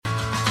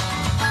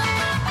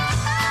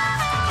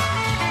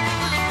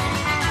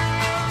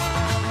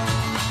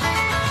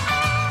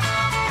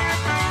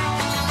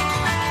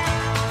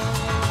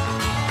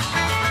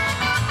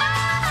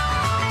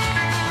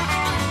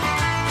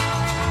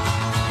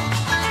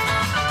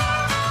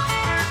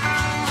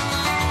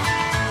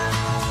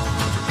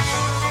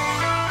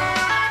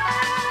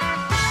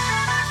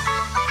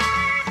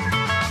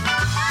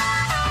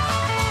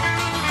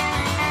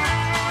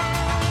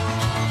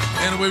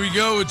away we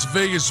go. It's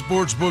Vegas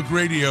Sportsbook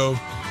Radio,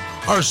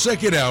 our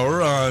second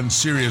hour on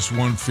Sirius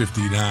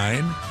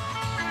 159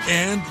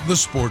 and the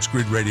Sports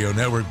Grid Radio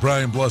Network.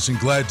 Brian Blessing,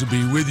 glad to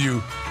be with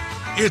you.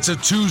 It's a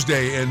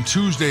Tuesday, and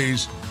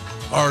Tuesdays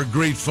are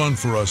great fun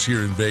for us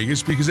here in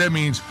Vegas because that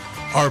means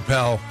our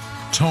pal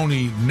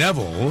Tony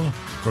Neville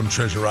from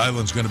Treasure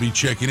Island is going to be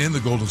checking in the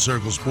Golden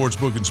Circle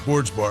Sportsbook and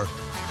Sports Bar.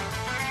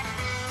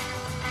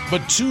 But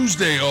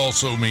Tuesday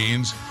also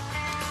means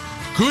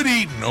good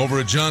eating over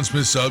at John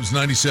Smith Subs,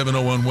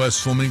 9701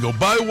 West Flamingo.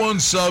 Buy one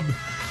sub,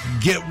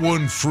 get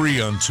one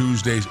free on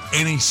Tuesdays,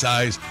 any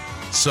size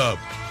sub.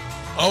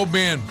 Oh,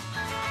 man.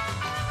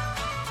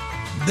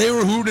 They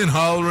were hooting and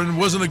hollering. It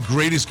wasn't the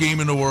greatest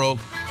game in the world,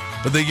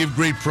 but they give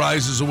great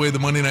prizes away. The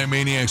Monday Night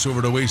Maniacs over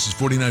at Oasis,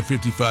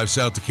 4955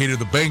 South Decatur.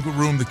 The banquet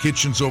room, the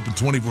kitchen's open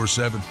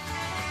 24/7.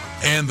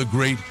 And the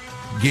great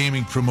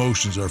gaming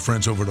promotions, our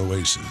friends over at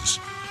Oasis.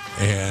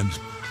 And,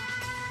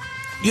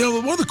 you know,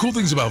 one of the cool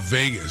things about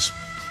Vegas,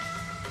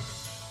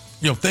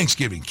 you know,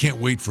 Thanksgiving. Can't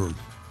wait for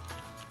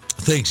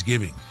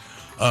Thanksgiving.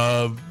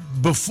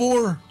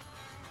 Before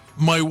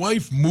my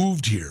wife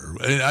moved here,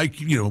 and I,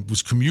 you know,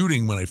 was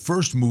commuting when I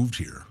first moved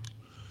here,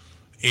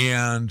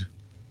 and,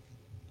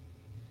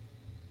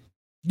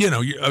 you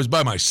know, I was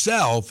by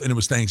myself, and it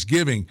was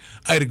Thanksgiving.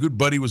 I had a good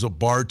buddy who was a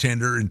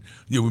bartender, and,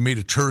 you know, we made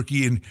a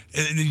turkey, and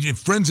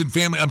friends and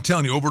family. I'm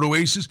telling you, over at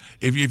Oasis,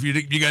 if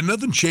you got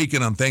nothing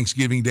shaking on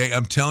Thanksgiving Day,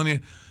 I'm telling you,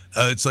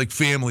 it's like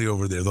family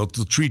over there. They'll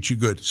treat you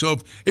good. So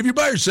if you're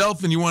by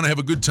yourself and you want to have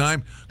a good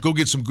time, go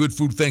get some good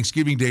food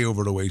Thanksgiving Day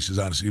over at Oasis.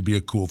 Honestly, it'd be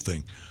a cool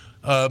thing.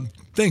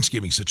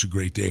 Thanksgiving's such a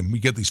great day. We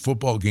get these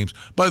football games.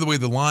 By the way,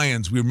 the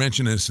Lions, we were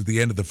mentioning this at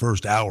the end of the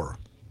first hour.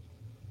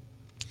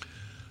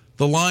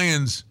 The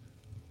Lions,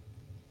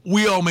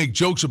 we all make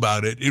jokes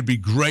about it. It'd be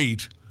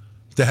great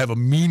to have a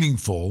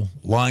meaningful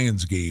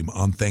Lions game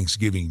on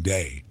Thanksgiving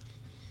Day.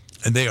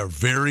 And they are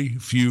very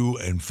few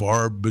and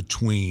far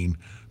between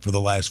for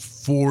the last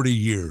 40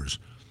 years.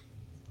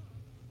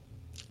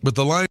 But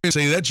the Lions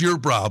say, that's your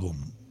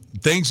problem.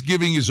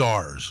 Thanksgiving is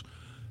ours.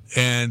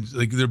 And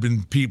like there have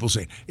been people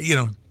saying, you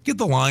know, get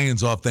the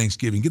Lions off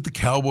Thanksgiving, get the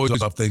Cowboys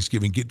off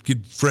Thanksgiving,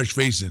 get fresh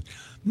faces.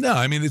 No,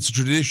 I mean, it's a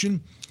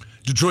tradition.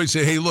 Detroit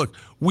say, hey, look,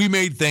 we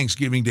made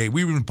Thanksgiving Day.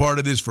 We've been part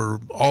of this for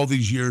all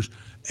these years,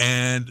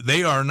 and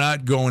they are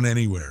not going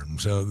anywhere.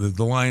 So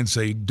the Lions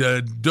say,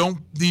 don't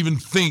even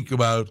think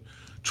about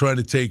trying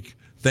to take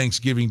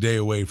Thanksgiving Day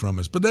away from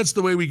us. But that's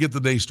the way we get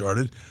the day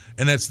started,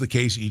 and that's the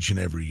case each and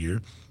every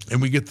year.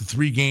 And we get the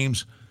 3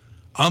 games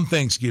on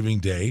Thanksgiving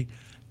Day,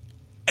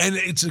 and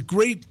it's a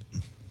great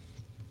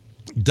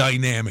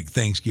dynamic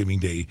Thanksgiving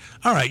Day.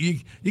 All right,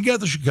 you got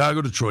the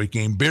Chicago-Detroit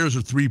game. Bears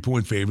are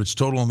 3-point favorites.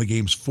 Total on the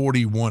game's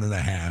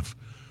 41.5.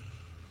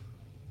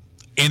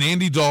 And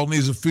Andy Dalton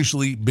has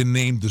officially been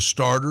named the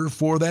starter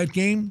for that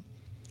game.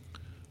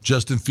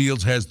 Justin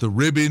Fields has the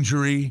rib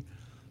injury.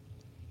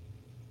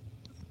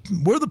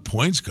 Where are the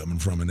points coming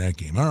from in that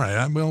game? All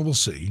right, well, we'll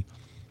see.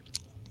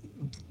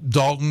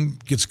 Dalton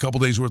gets a couple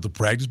days worth of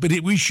practice, but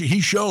he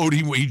showed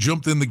he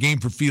jumped in the game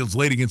for Fields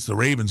late against the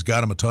Ravens,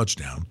 got him a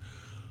touchdown.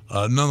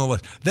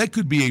 Nonetheless, that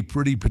could be a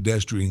pretty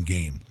pedestrian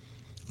game.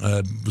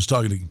 Was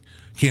talking to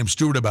Cam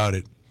Stewart about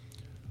it.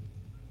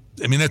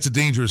 I mean, that's a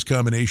dangerous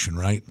combination,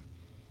 right?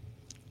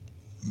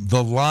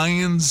 The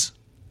Lions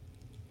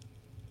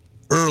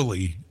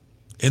early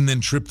and then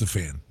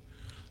tryptophan.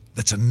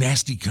 That's a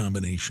nasty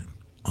combination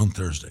on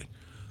Thursday.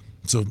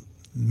 So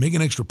make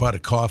an extra pot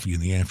of coffee in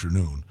the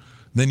afternoon.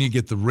 Then you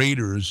get the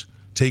Raiders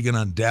taking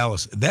on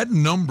Dallas. That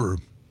number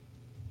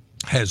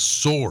has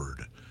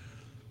soared.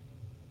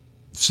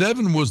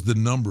 7 was the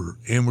number,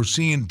 and we're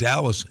seeing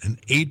Dallas an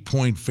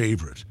 8-point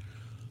favorite.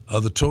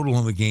 The total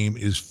on the game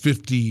is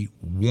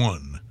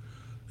 51.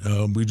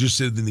 We just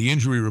said in the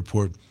injury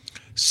report,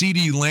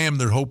 CeeDee Lamb,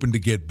 they're hoping to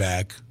get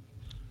back,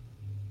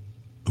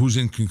 who's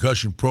in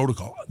concussion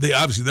protocol.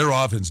 Obviously, their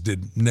offense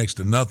did next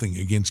to nothing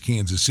against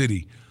Kansas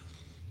City.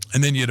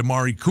 And then you had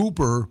Amari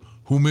Cooper,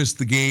 who missed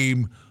the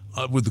game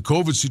with the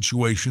COVID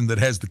situation that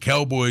has the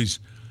Cowboys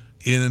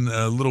in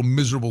a little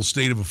miserable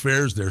state of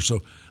affairs there.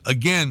 So,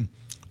 again,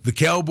 the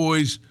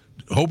Cowboys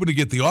hoping to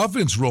get the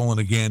offense rolling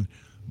again.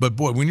 But,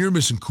 boy, when you're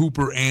missing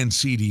Cooper and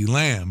CeeDee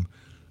Lamb,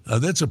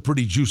 that's a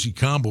pretty juicy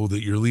combo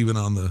that you're leaving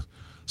on the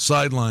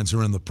sidelines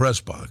or in the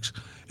press box.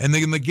 And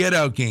then the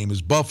get-out game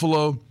is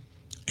Buffalo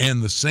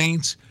and the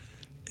Saints.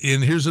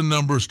 And here's a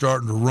number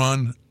starting to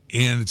run,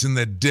 and it's in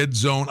that dead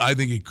zone. I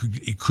think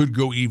it could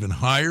go even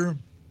higher.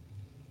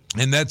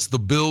 And that's the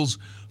Bills,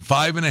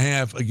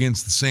 5.5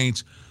 against the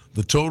Saints.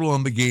 The total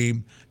on the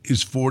game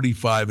is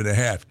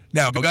 45.5.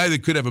 Now, a guy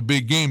that could have a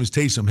big game is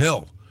Taysom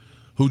Hill,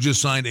 who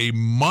just signed a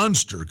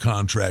monster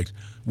contract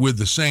with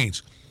the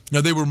Saints.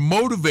 Now, they were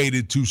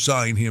motivated to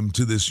sign him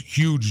to this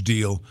huge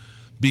deal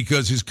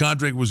because his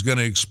contract was going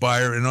to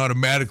expire, and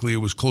automatically it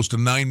was close to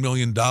 $9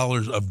 million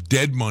of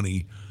dead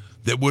money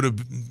that would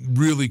have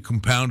really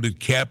compounded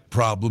cap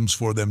problems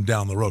for them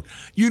down the road.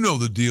 You know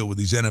the deal with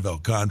these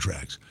NFL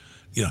contracts.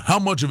 You know, how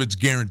much of it's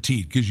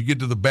guaranteed? Because you get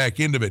to the back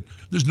end of it,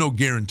 there's no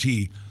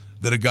guarantee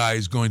that a guy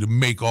is going to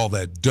make all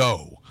that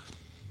dough.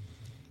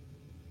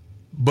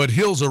 but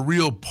Hill's a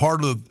real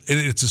part of, and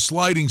it's a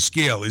sliding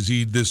scale. Is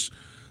he this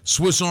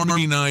Swiss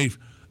Army knife,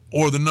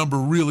 or the number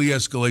really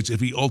escalates if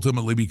he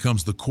ultimately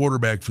becomes the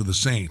quarterback for the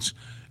Saints?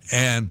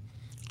 And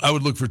I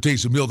would look for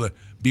Taysom Hill to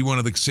be one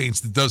of the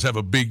Saints that does have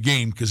a big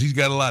game, because he's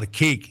got a lot of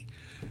cake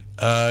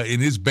in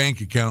his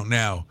bank account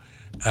now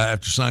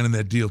after signing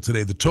that deal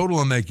today. The total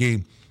on that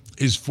game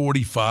is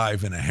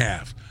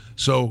 45.5.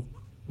 So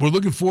we're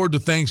looking forward to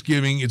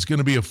Thanksgiving. It's going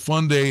to be a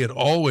fun day. It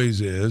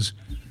always is.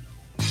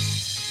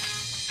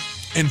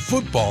 And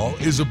football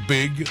is a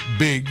big,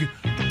 big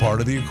part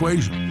of the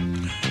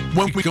equation.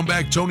 When we come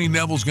back, Tony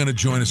Neville's going to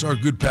join us, our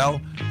good pal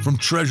from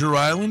Treasure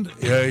Island.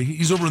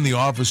 He's over in the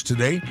office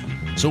today,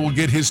 so we'll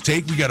get his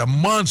take. We got a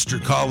monster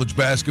college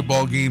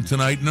basketball game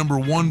tonight, number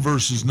 1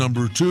 versus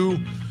number 2.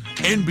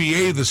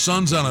 NBA, the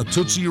Suns on a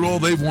Tootsie Roll.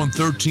 They've won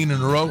 13 in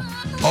a row.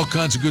 All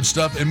kinds of good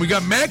stuff. And we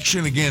got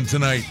Maction again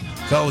tonight,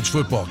 college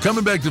football.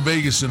 Coming back to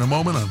Vegas in a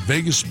moment on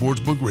Vegas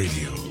Sportsbook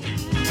Radio.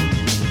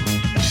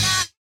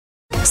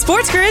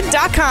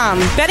 SportsGrid.com.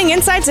 Betting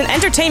insights and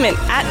entertainment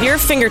at your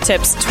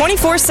fingertips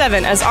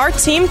 24/7 as our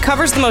team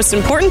covers the most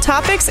important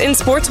topics in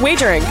sports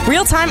wagering.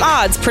 Real-time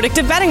odds,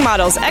 predictive betting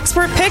models,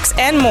 expert picks,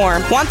 and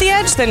more. Want the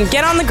edge? Then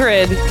get on the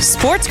grid.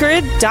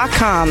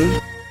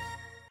 SportsGrid.com.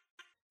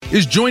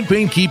 Is joint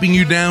pain keeping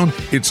you down?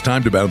 It's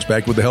time to bounce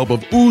back with the help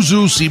of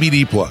Uzu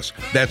CBD Plus.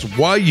 That's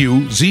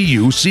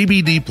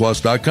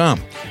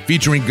YUZUCBDPlus.com.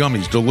 Featuring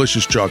gummies,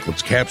 delicious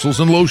chocolates, capsules,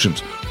 and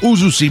lotions,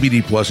 Uzu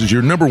CBD Plus is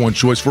your number 1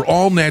 choice for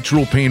all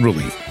natural pain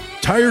relief.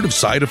 Tired of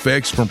side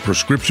effects from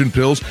prescription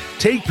pills?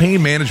 Take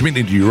pain management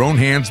into your own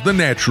hands the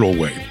natural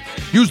way.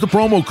 Use the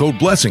promo code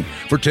BLESSING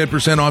for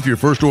 10% off your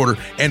first order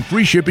and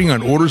free shipping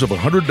on orders of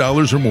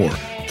 $100 or more,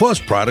 plus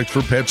products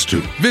for pets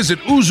too. Visit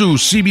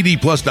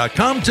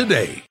UzuCBDPlus.com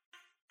today.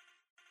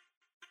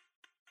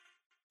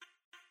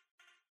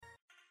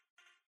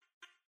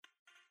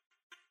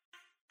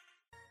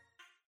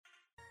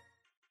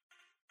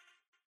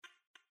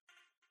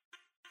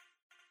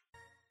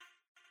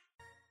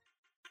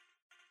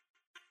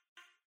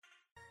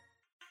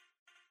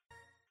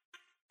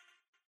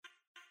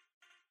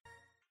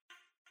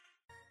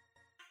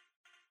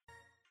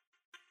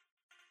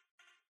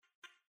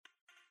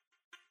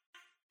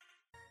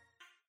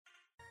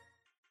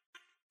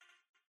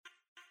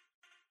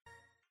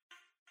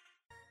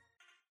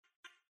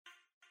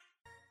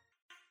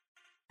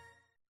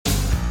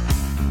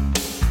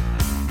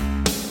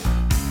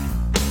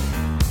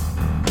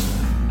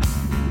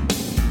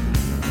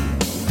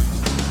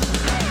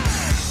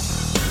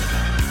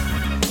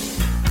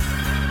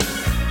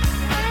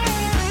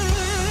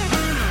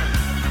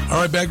 All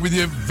right, back with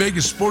you,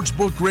 Vegas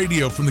Sportsbook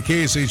Radio from the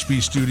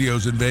KSHP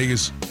studios in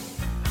Vegas,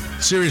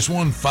 Sirius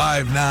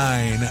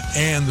 159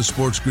 and the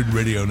Sports Grid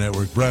Radio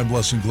Network. Brian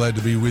Blessing, glad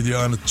to be with you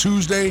on a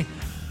Tuesday.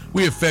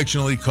 We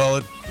affectionately call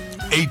it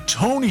a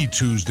Tony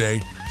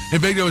Tuesday. In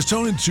fact, I was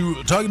talking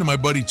to my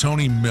buddy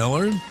Tony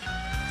Miller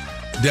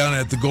down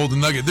at the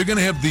Golden Nugget. They're going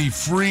to have the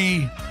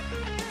free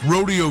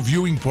rodeo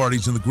viewing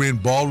parties in the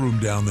Grand Ballroom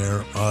down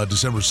there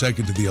December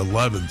 2nd to the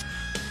 11th.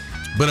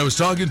 But I was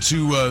talking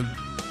to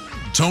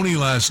Tony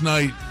last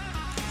night,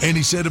 and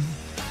he said,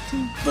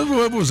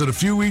 what was it, a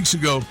few weeks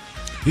ago,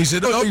 he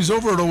said, he's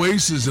over at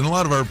Oasis, and a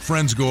lot of our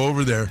friends go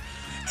over there,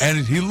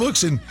 and he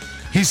looks and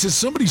he says,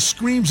 somebody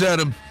screams at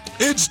him,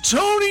 "It's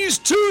Tony's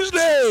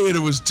Tuesday!" And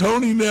it was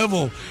Tony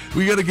Neville.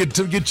 We got to get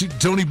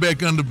Tony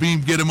back on the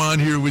beam, get him on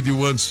here with you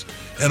once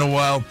in a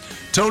while.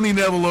 Tony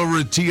Neville over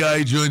at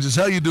TI joins us.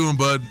 How you doing,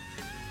 bud?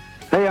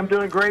 Hey, I'm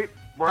doing great,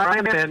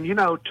 Brian, and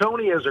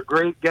Tony is a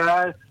great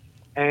guy,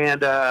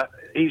 and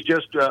he's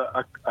just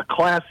a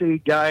classy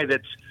guy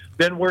that's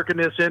been working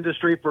this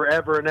industry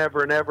forever and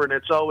ever and ever, and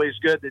it's always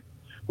good that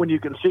when you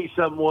can see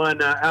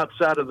someone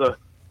outside of the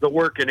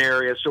working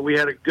area. So we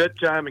had a good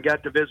time and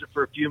got to visit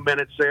for a few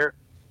minutes there.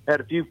 Had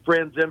a few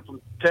friends in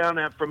from town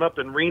from up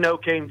in Reno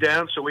came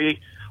down, so we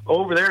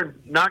over there and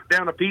knocked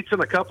down a pizza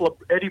and a couple of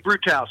Eddie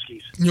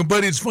Brutowskis.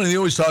 But it's funny, they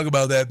always talk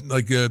about that,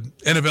 like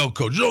NFL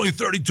coach. There's only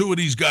 32 of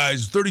these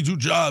guys, 32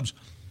 jobs.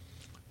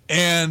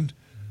 And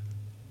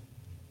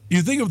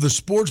you think of the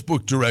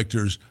sportsbook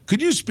directors.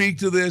 Could you speak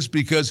to this?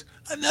 Because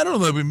I don't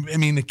know. I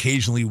mean,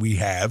 occasionally we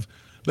have,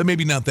 but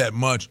maybe not that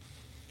much.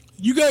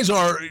 You guys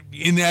are,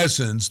 in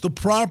essence, the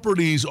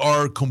properties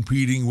are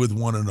competing with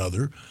one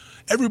another.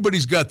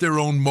 Everybody's got their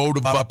own mode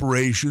of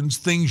operations,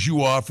 things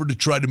you offer to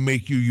try to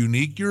make you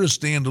unique. You're a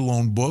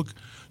standalone book.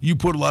 You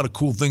put a lot of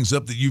cool things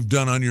up that you've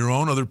done on your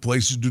own. Other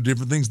places do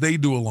different things they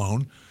do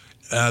alone.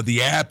 The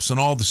apps and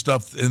all the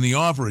stuff and the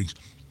offerings.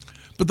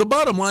 But the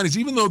bottom line is,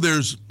 even though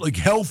there's like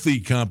healthy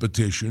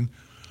competition,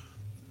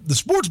 the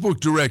sportsbook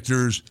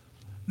directors,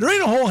 there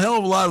ain't a whole hell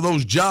of a lot of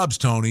those jobs,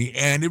 Tony,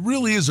 and it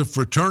really is a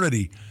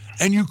fraternity.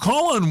 And you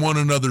call on one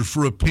another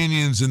for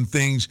opinions and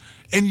things,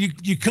 and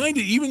you kind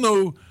of, even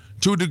though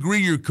to a degree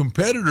you're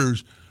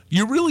competitors,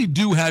 you really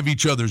do have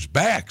each other's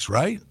backs,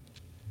 right?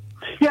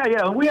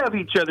 Yeah, we have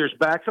each other's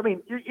backs. I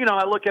mean,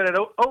 I look at it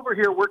over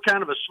here, we're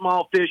kind of a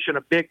small fish in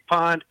a big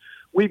pond.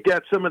 We've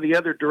got some of the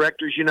other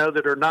directors,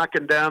 that are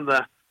knocking down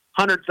the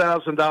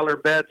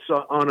 $100,000 bets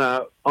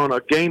on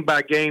a game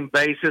by game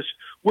basis.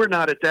 We're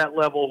not at that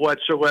level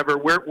whatsoever.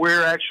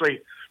 We're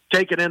actually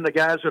taking in the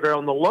guys that are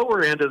on the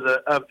lower end of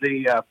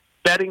the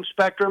betting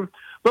spectrum,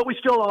 but we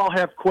still all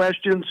have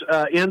questions,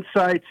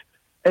 insights,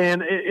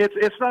 and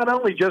it's not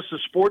only just the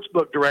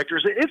sportsbook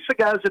directors; it's the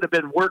guys that have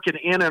been working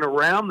in and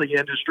around the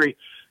industry.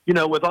 You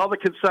know, with all the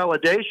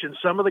consolidation,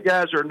 some of the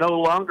guys are no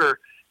longer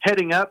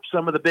heading up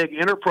some of the big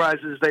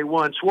enterprises they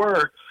once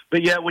were,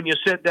 but yet when you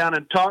sit down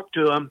and talk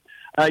to them,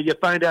 you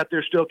find out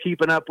they're still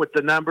keeping up with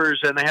the numbers,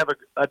 and they have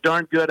a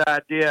darn good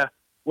idea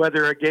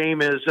whether a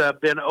game has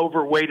been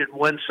overweighted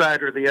one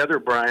side or the other,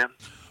 Brian.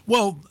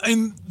 Well,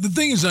 and the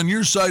thing is, on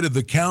your side of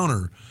the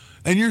counter,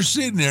 and you're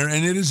sitting there,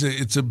 and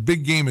it's a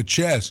big game of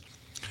chess.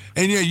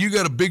 And, yeah, you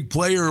got a big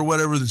player or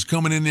whatever that's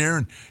coming in there,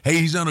 and, hey,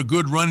 he's on a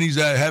good run. He's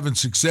having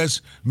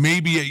success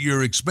maybe at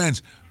your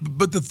expense.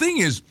 But the thing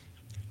is,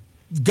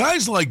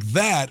 guys like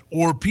that,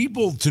 or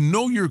people to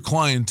know your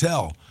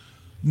clientele,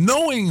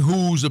 knowing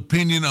whose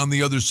opinion on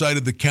the other side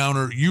of the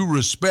counter you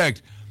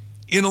respect,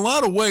 in a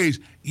lot of ways,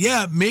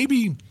 yeah,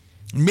 maybe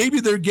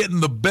they're getting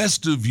the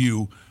best of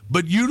you,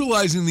 but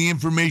utilizing the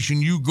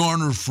information you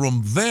garner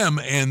from them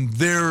and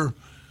their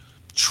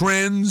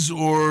trends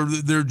or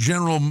their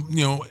general,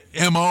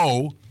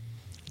 MO,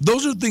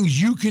 those are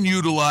things you can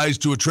utilize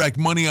to attract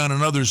money on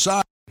another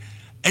side.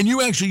 And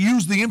you actually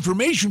use the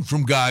information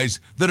from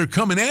guys that are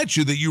coming at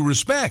you that you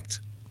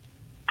respect.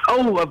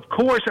 Oh, of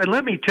course. And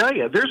let me tell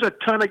you, there's a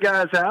ton of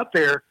guys out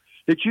there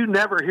that you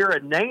never hear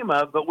a name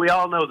of, but we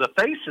all know the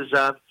faces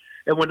of.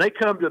 And when they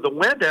come to the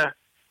window,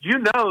 you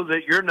know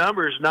that your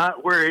number's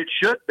not where it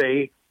should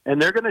be. And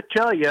they're going to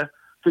tell you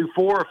through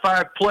 4 or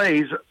 5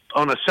 plays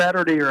on a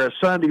Saturday or a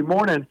Sunday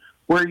morning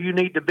where you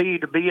need to be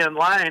in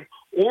line.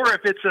 Or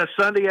if it's a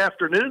Sunday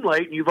afternoon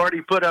late and you've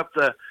already put up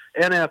the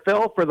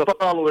NFL for the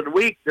following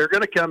week, they're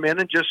going to come in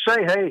and just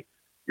say, hey,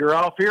 you're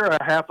off here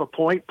a half a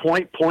point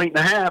and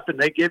a half, and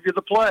they give you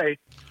the play.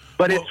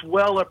 But it's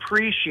well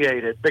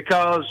appreciated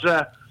because,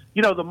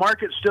 the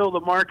market's still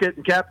the market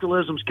and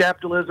capitalism's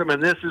capitalism,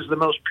 and this is the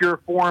most pure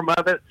form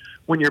of it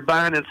when you're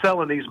buying and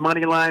selling these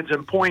money lines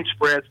and point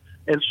spreads.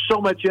 And so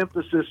much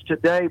emphasis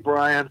today,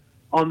 Brian,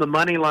 on the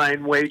money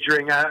line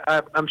wagering.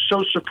 I'm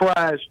so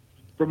surprised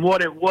from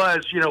what it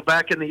was,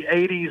 back in the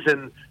 80s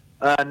and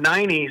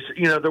 90s.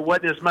 There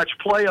wasn't as much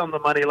play on the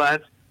money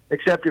lines,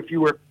 except if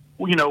you were,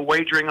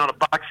 wagering on a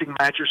boxing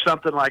match or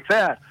something like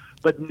that.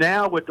 But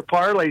now with the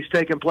parlays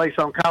taking place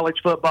on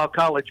college football,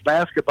 college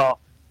basketball,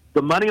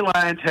 the money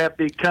lines have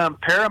become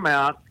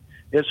paramount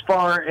as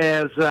far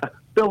as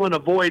filling a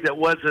void that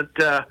wasn't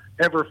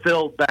ever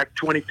filled back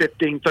 20,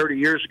 15, 30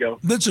 years ago.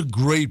 That's a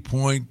great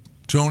point,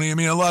 Tony. I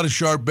mean, a lot of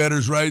sharp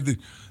bettors, right?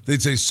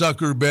 They'd say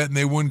sucker bet and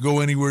they wouldn't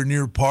go anywhere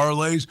near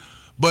parlays.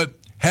 But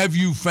have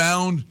you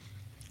found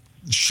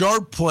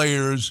sharp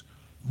players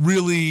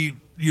really,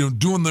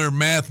 doing their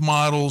math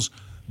models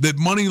that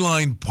money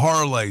line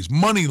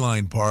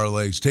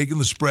parlays, taking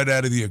the spread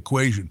out of the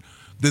equation,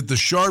 that the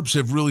sharps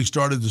have really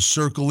started to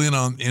circle in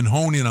on and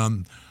hone in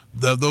on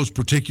those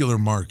particular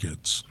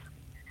markets?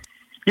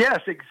 Yes,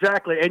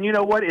 exactly. And you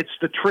know what? It's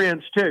the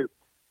trends too.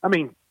 I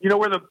mean,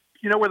 where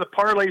the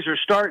parlays are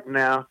starting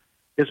now.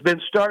 It's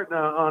been starting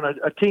on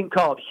a team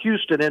called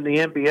Houston in the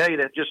NBA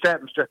that just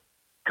happens to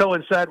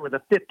coincide with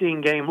a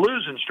 15-game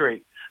losing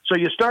streak. So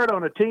you start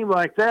on a team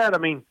like that. I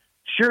mean,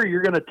 sure,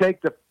 you're going to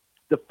take the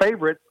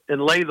favorite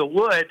and lay the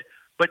wood,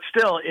 but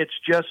still, it's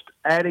just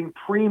adding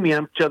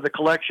premium to the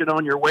collection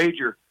on your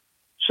wager.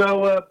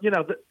 So,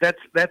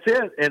 that's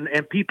it.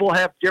 And people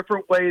have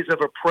different ways of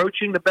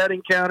approaching the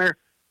betting counter,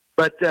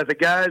 but the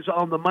guys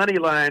on the money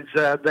lines,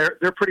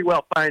 they're pretty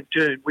well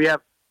fine-tuned. We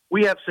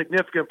have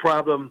significant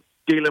problem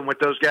dealing with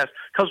those guys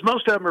because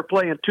most of them are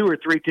playing 2 or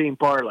 3 team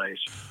parlays.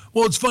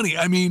 Well, it's funny.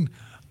 I mean,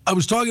 I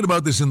was talking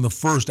about this in the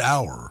first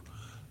hour.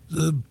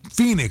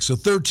 Phoenix, a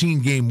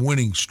 13-game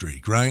winning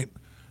streak, right?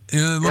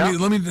 And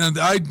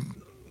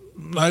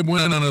I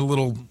went on a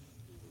little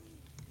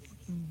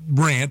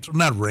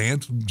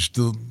just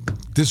a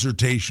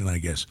dissertation, I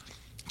guess.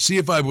 See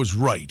if I was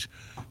right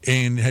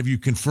and have you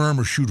confirm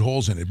or shoot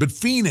holes in it. But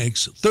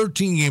Phoenix,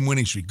 13-game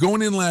winning streak.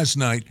 Going in last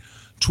night,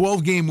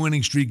 12-game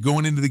winning streak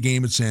going into the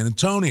game at San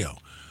Antonio.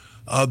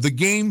 The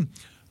game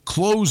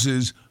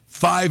closes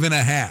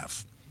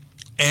 5.5,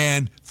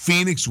 and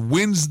Phoenix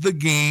wins the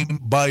game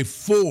by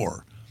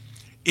 4.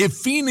 If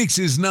Phoenix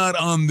is not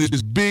on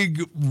this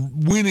big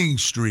winning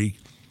streak,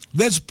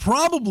 that's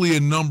probably a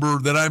number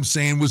that I'm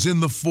saying was in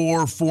the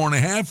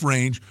 4.5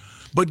 range.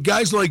 But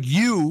guys like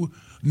you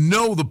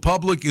know the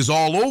public is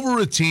all over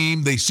a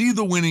team. They see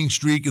the winning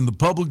streak and the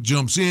public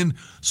jumps in.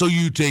 So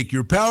you take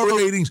your power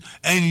ratings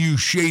and you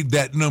shade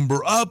that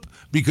number up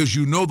because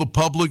you know the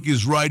public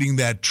is riding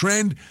that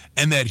trend,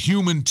 and that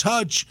human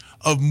touch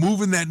of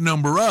moving that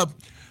number up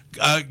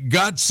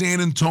got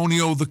San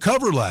Antonio the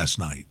cover last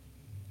night.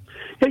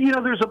 Hey,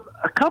 there's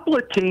a couple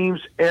of teams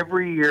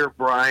every year,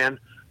 Brian,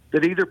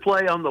 that either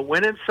play on the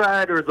winning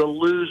side or the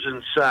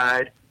losing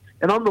side.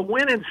 And on the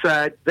winning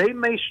side, they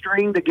may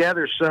string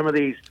together some of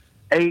these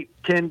 8,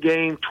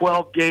 10-game,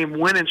 12-game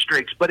winning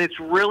streaks. But it's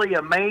really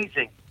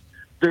amazing.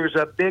 There's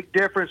a big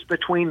difference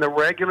between the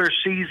regular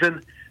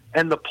season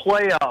and the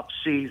playoff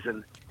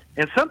season.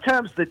 And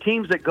sometimes the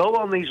teams that go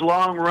on these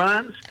long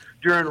runs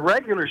during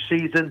regular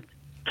season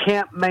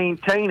can't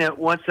maintain it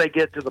once they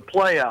get to the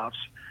playoffs.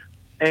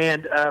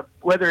 And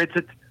whether it's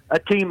a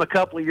team a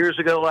couple of years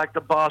ago like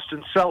the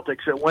Boston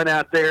Celtics that went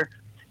out there,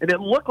 and it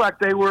looked like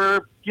they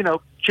were,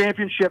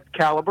 championship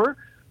caliber,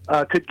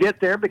 could get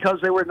there because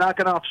they were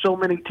knocking off so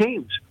many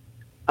teams.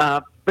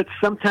 But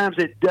sometimes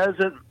it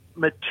doesn't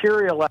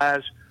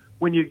materialize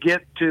when you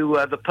get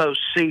to the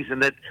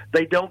postseason, that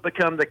they don't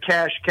become the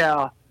cash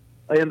cow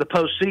in the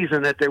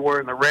postseason that they were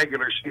in the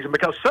regular season,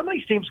 because some of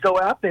these teams go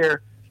out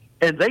there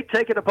and they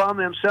take it upon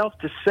themselves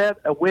to set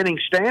a winning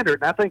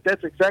standard. And I think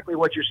that's exactly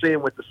what you're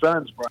seeing with the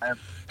Suns, Brian.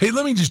 Hey,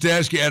 let me just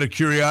ask you out of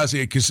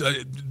curiosity, because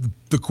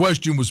the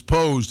question was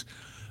posed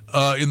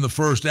in the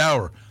first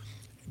hour.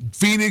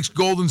 Phoenix,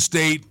 Golden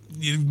State,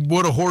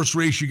 what a horse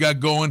race you got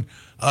going.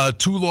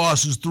 2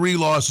 losses, 3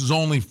 losses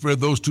only for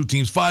those two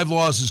teams, 5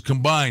 losses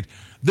combined.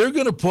 They're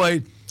going to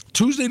play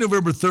Tuesday,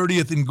 November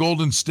 30th in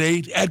Golden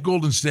State, at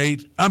Golden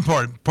State.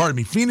 Pardon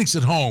me, Phoenix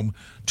at home,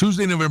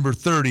 Tuesday, November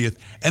 30th.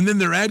 And then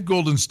they're at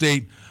Golden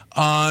State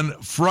on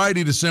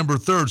Friday, December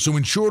 3rd. So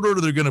in short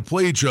order, they're going to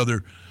play each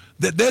other.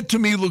 That to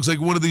me looks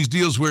like one of these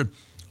deals where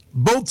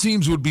both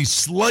teams would be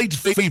slight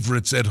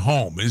favorites at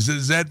home.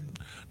 Does that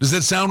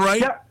sound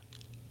right? Yeah.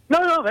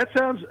 No, that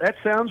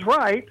sounds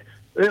right.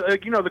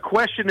 The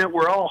question that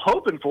we're all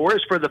hoping for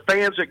is for the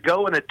fans that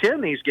go and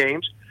attend these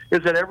games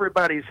is that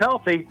everybody's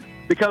healthy,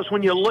 because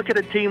when you look at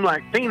a team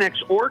like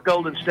Phoenix or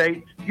Golden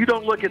State, you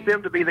don't look at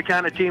them to be the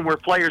kind of team where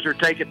players are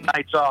taking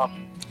nights off.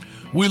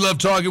 We love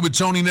talking with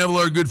Tony Neville,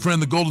 our good friend,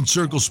 the Golden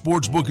Circle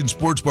Sportsbook and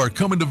Sports Bar.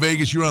 Coming to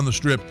Vegas, you're on the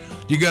Strip.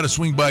 You got to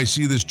swing by,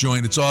 see this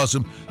joint. It's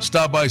awesome.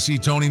 Stop by, see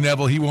Tony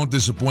Neville. He won't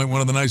disappoint. One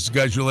of the nicest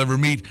guys you'll ever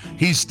meet.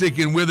 He's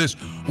sticking with us.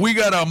 We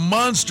got a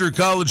monster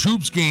college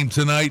hoops game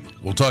tonight.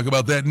 We'll talk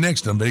about that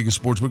next on Vegas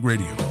Sportsbook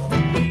Radio.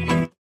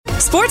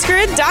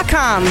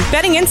 SportsGrid.com.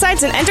 Betting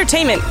insights and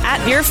entertainment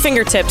at your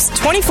fingertips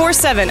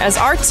 24/7 as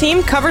our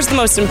team covers the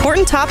most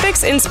important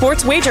topics in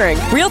sports wagering.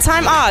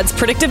 Real-time odds,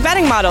 predictive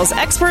betting models,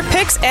 expert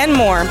picks, and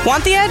more.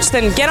 Want the edge?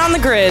 Then get on the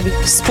grid.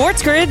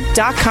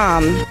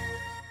 SportsGrid.com.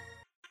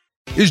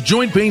 Is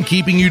joint pain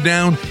keeping you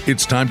down?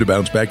 It's time to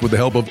bounce back with the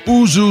help of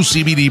Uzu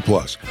CBD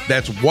Plus.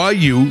 That's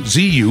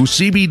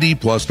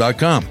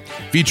YUZUCBDPlus.com.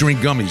 Featuring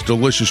gummies,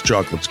 delicious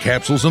chocolates,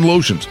 capsules, and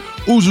lotions,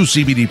 Uzu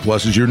CBD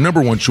Plus is your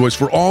 #1 choice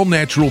for all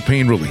natural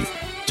pain relief.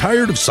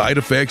 Tired of side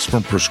effects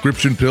from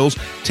prescription pills?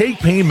 Take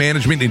pain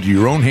management into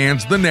your own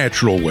hands the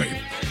natural way.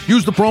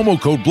 Use the promo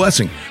code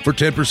BLESSING for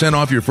 10%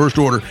 off your first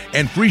order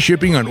and free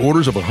shipping on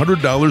orders of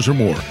 $100 or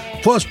more,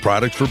 plus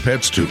products for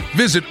pets too.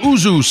 Visit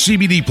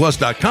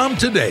UzuCBDPlus.com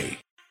today.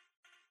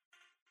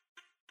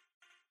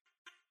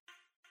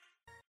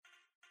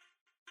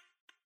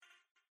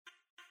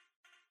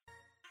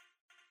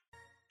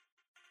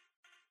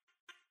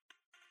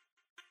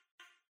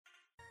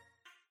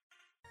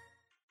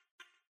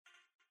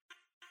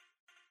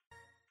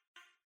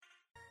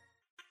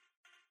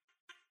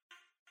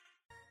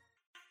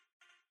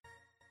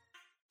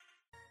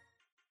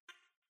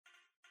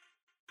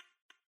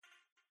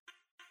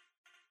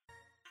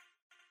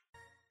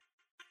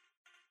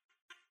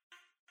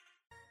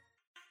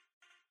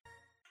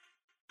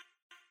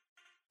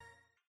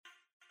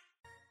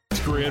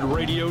 Grid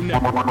Radio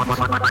Network. Back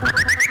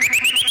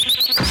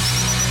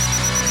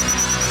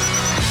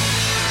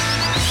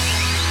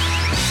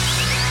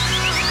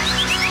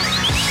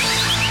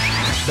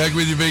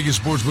with you, Vegas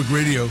Sportsbook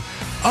Radio.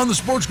 On the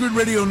Sports Grid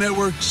Radio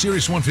Network,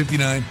 Sirius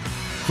 159,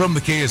 from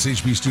the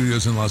KSHP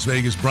studios in Las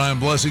Vegas. Brian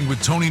Blessing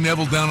with Tony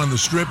Neville down on the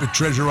Strip at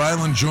Treasure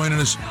Island, joining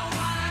us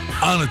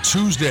on a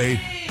Tuesday.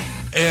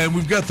 And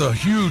we've got the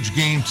huge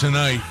game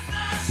tonight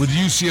with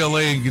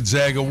UCLA and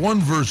Gonzaga,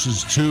 1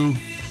 versus 2.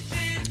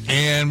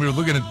 And we're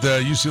looking at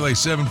UCLA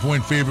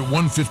 7-point favorite,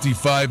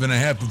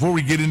 155.5. Before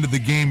we get into the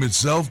game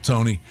itself,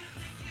 Tony,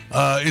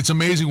 it's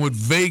amazing what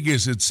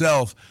Vegas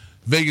itself,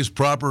 Vegas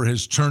proper,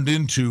 has turned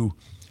into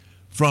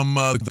from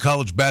the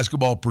college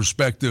basketball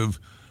perspective.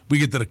 We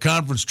get to the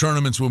conference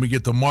tournaments when we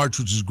get to March,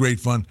 which is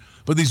great fun.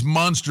 But these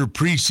monster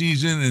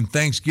preseason and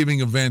Thanksgiving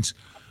events,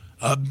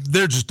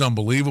 they're just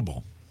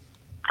unbelievable.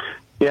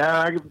 Yeah,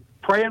 I'm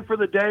praying for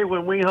the day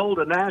when we hold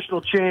a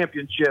national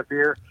championship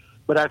here.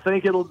 But I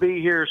think it'll be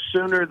here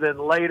sooner than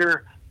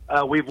later.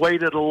 We've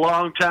waited a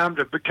long time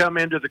to come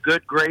into the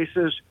good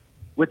graces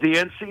with the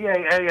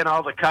NCAA and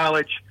all the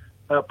college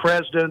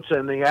presidents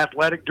and the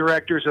athletic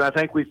directors, and I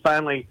think we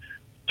finally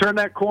turned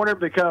that corner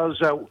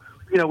because,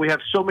 we have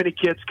so many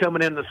kids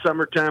coming in the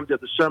summertime to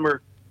the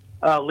summer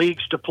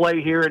leagues to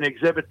play here and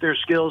exhibit their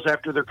skills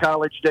after their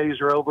college days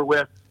are over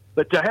with.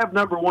 But to have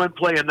number 1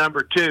 play a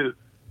number 2,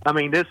 I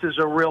mean, this is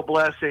a real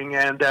blessing,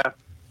 and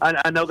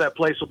I know that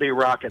place will be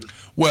rocking.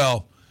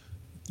 Well,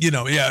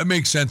 it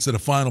makes sense that a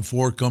Final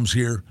Four comes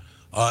here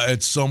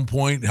at some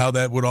point. How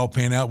that would all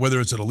pan out, whether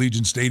it's at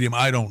Allegiant Stadium,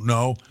 I don't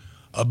know.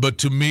 But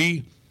to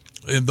me,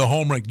 in the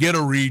home run. Get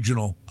a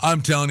regional.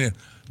 I'm telling you,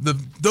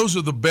 those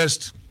are the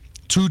best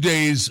 2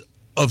 days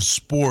of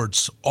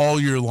sports all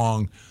year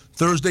long.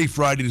 Thursday,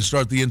 Friday to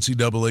start the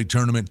NCAA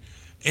tournament.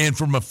 And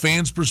from a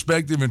fan's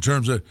perspective, in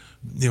terms of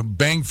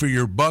bang for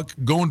your buck,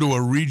 going to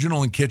a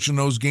regional and catching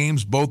those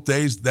games both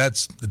days,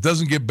 it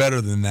doesn't get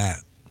better than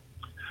that.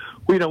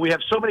 We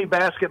have so many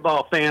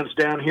basketball fans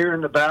down here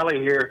in the valley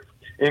here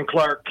in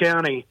Clark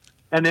County,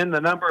 and then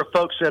the number of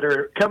folks that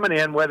are coming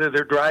in, whether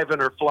they're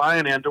driving or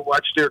flying in to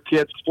watch their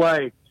kids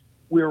play.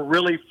 We're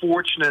really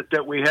fortunate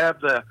that we have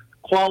the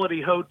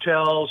quality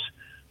hotels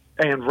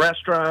and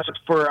restaurants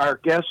for our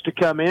guests to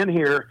come in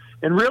here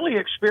and really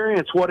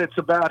experience what it's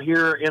about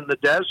here in the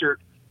desert.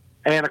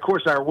 And, of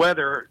course, our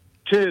weather,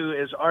 too,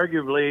 is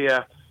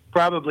arguably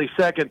probably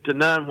second to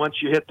none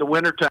once you hit the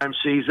wintertime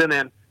season.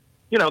 And,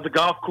 the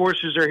golf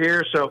courses are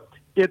here, so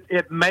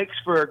it makes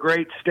for a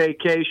great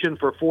staycation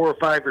for 4 or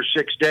 5 or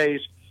 6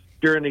 days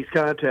during these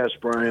contests,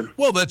 Brian.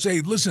 Well, that's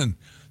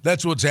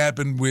what's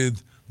happened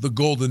with the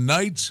Golden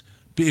Knights.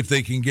 If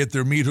they can get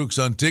their meat hooks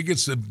on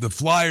tickets, the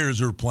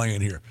Flyers are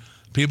playing here.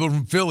 People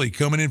from Philly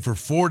coming in for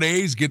 4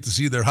 days, get to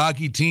see their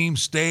hockey team,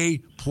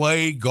 stay,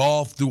 play,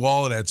 golf, do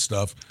all of that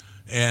stuff.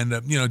 And,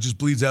 it just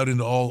bleeds out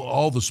into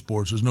all the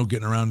sports. There's no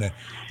getting around that.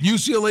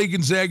 UCLA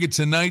Gonzaga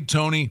tonight,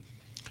 Tony.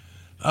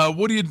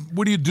 What do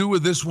you do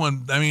with this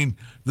one? I mean,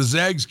 the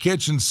Zags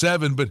catching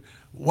 7, but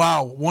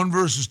wow, 1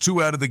 versus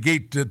 2 out of the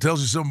gate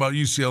tells you something about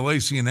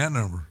UCLA seeing that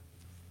number.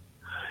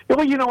 Well,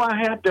 I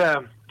had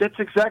that's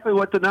exactly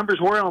what the numbers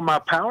were on my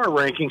power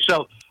ranking.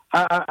 So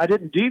I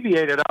didn't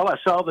deviate at all. I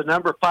saw the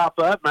number pop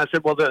up, and I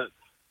said, well,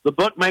 the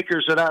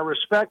bookmakers that I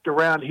respect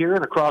around here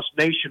and across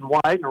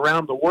nationwide and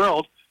around the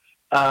world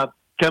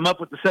come up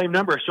with the same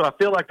number. So I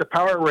feel like the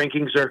power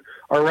rankings are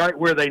right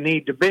where they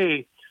need to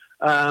be.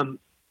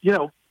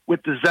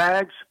 With the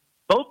Zags,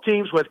 both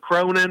teams with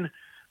Cronin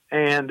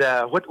and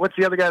what's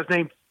the other guy's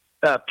name?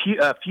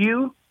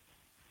 Few,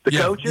 the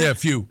coaches. Yeah,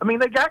 Few. I mean,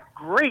 they got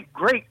great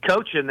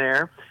coaching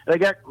there. They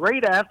got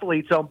great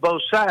athletes on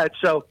both sides.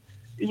 So,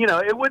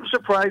 it wouldn't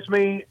surprise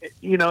me,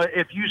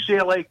 if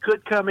UCLA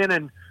could come in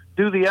and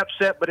do the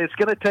upset, but it's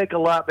going to take a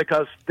lot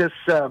because this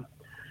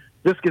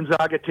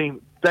Gonzaga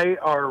team, they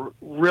are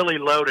really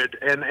loaded.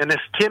 And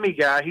this Timmy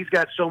guy, he's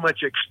got so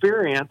much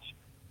experience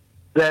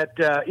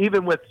that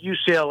even with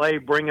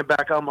UCLA bringing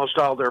back almost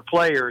all their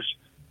players,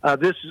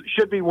 this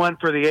should be one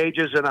for the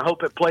ages, and I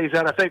hope it plays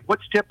out. I think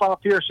what's tip-off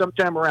here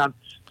sometime around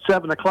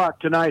 7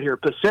 o'clock tonight here,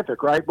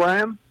 Pacific, right,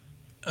 Brian?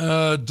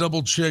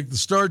 Double check the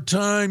start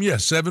time. Yeah,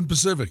 7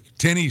 Pacific,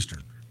 10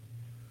 Eastern.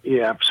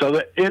 Yeah,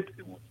 so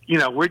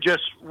we're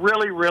just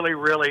really, really,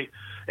 really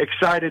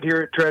excited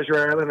here at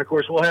Treasure Island. Of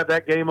course, we'll have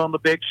that game on the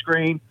big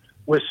screen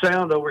with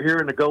sound over here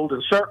in the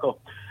Golden Circle.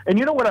 And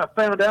you know what I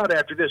found out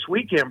after this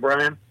weekend,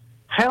 Brian?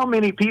 How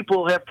many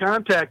people have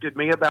contacted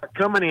me about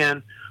coming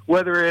in,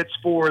 whether it's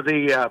for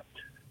the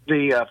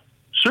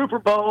Super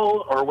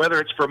Bowl or whether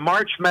it's for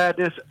March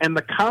Madness, and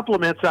the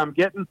compliments I'm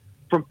getting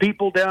from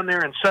people down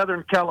there in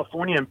Southern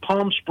California, in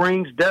Palm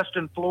Springs,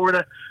 Destin,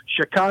 Florida,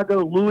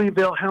 Chicago,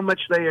 Louisville, how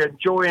much they are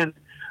enjoying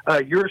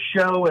your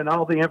show and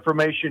all the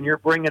information you're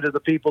bringing to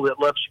the people that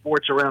love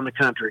sports around the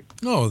country.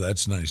 Oh,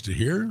 that's nice to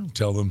hear.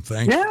 Tell them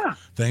thanks. Yeah.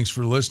 Thanks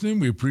for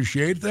listening. We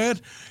appreciate that.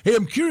 Hey,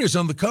 I'm curious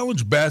on the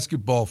college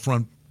basketball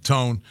front,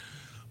 Tone,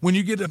 when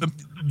you get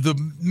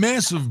the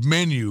massive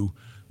menu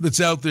that's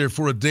out there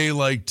for a day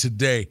like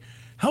today,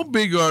 how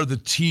big are the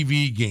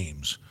TV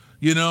games?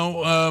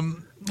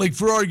 Like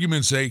for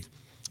argument's sake,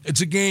 it's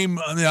a game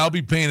I'll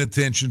be paying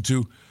attention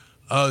to.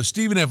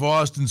 Stephen F.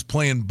 Austin's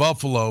playing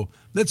Buffalo.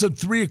 That's a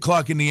 3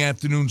 o'clock in the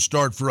afternoon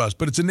start for us,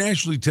 but it's a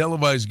nationally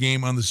televised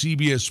game on the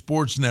CBS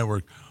Sports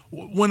Network.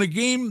 When a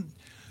game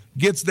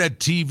gets that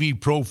TV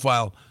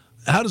profile,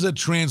 how does that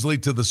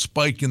translate to the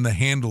spike in the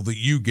handle that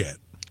you get?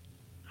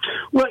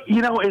 Well,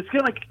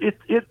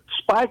 it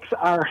spikes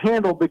our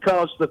handle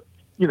because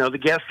the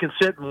guests can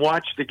sit and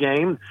watch the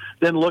game,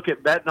 then look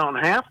at betting on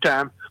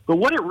halftime. But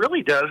what it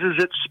really does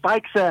is it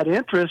spikes that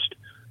interest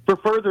for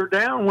further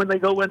down when they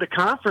go into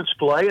conference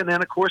play, and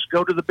then of course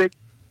go to the big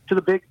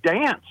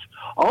dance.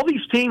 All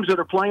these teams that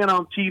are playing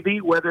on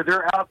TV, whether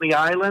they're out in the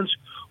islands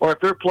or if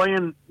they're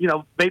playing,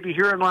 maybe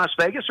here in Las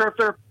Vegas, or if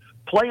they're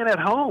playing at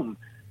home,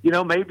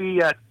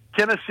 maybe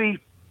Tennessee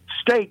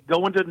State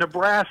going to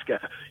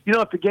Nebraska.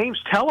 If the game's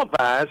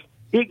televised,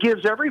 it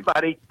gives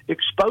everybody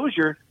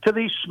exposure to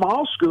these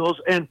small schools.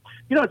 And,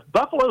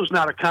 Buffalo's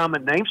not a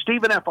common name.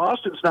 Stephen F.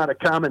 Austin's not a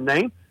common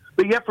name.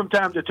 But yet from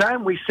time to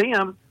time we see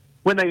them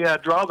when they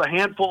draw the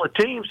handful of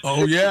teams,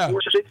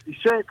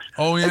 66.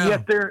 Oh, yeah. And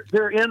yet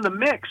they're in the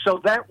mix.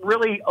 So that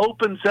really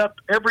opens up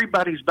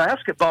everybody's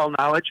basketball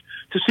knowledge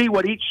to see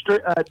what each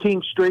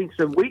team's strengths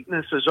and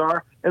weaknesses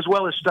are, as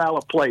well as style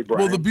of play,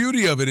 Brian. Well, the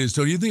beauty of it is,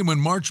 though, you think when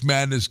March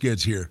Madness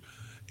gets here,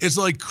 it's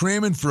like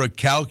cramming for a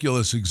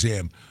calculus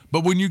exam.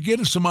 But when you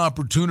get some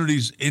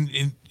opportunities,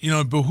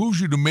 it behooves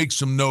you to make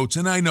some notes.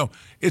 And I know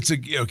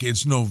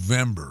it's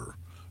November,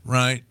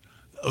 right?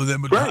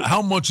 Right.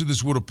 How much of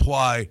this would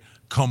apply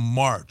come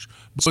March?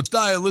 But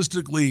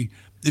stylistically,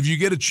 if you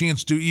get a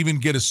chance to even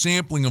get a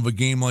sampling of a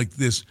game like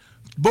this,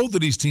 both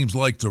of these teams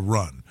like to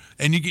run.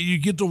 And you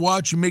get to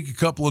watch and make a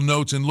couple of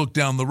notes and look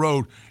down the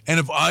road.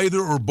 And if either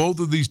or both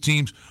of these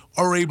teams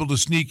are able to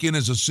sneak in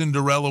as a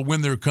Cinderella,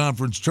 win their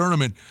conference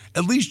tournament,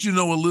 at least you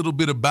know a little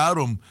bit about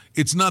them.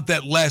 It's not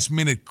that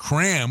last-minute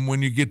cram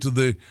when you get to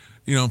the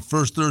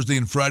first Thursday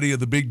and Friday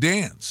of the big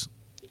dance.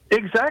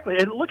 Exactly.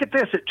 And look at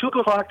this. At 2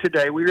 o'clock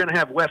today, we're going to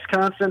have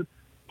Wisconsin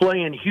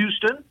playing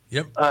Houston.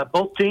 Yep.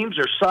 Both teams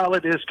are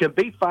solid as can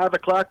be. 5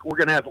 o'clock, we're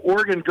going to have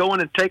Oregon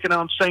going and taking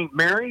on St.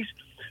 Mary's.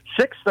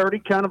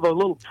 6:30, kind of a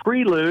little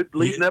prelude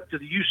leading up to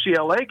the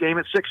UCLA game.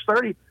 At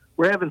 6:30,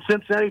 we're having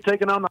Cincinnati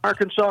taking on the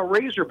Arkansas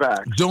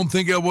Razorbacks. Don't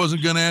think I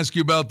wasn't going to ask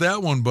you about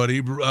that one,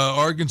 buddy.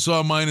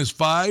 Arkansas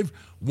 -5,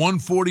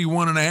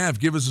 141.5.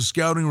 Give us a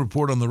scouting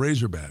report on the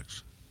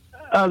Razorbacks.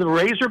 The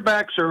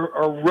Razorbacks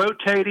are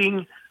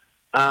rotating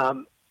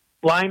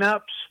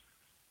lineups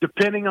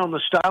depending on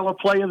the style of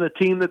play of the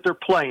team that they're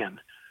playing.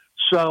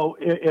 So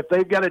if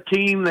they've got a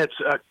team that's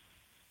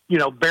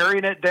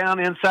burying it down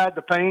inside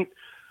the paint,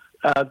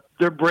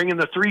 they're bringing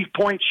the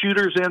three-point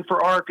shooters in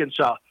for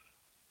Arkansas.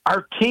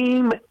 Our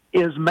team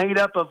is made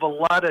up of a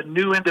lot of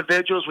new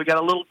individuals. We got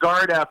a little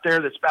guard out there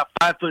that's about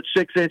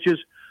 5'6",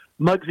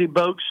 Muggsy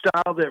Bogues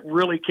style, that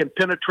really can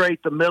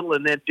penetrate the middle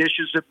and then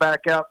dishes it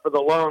back out for the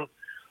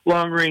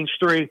long-range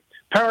three.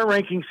 Power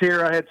rankings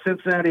here, I had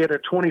Cincinnati at a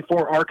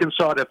 24,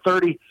 Arkansas at a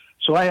 30.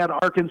 So I had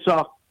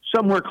Arkansas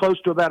somewhere close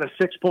to about a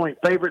 6-point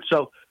favorite.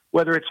 So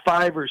whether it's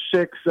 5 or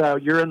 6,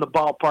 you're in the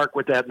ballpark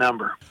with that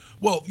number.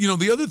 Well,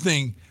 the other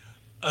thing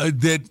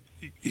that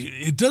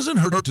it doesn't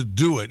hurt to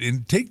do it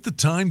and take the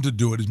time to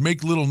do it is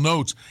make little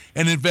notes.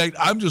 And in fact,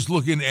 I'm just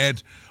looking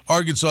at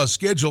Arkansas'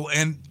 schedule,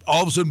 and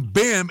all of a sudden,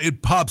 bam,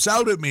 it pops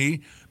out at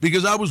me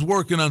because I was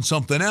working on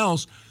something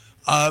else.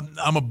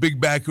 I'm a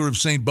big backer of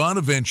St.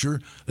 Bonaventure,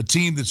 a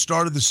team that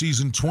started the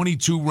season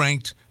 22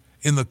 ranked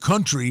in the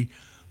country.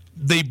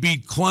 They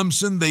beat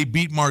Clemson. They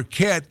beat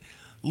Marquette.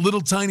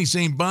 Little tiny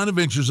St.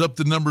 Bonaventure's up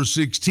to number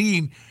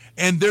 16.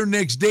 And their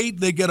next date,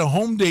 they get a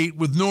home date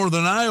with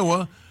Northern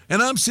Iowa.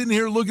 And I'm sitting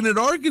here looking at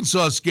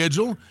Arkansas'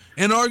 schedule,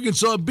 and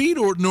Arkansas beat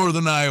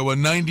Northern Iowa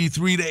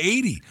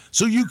 93-80.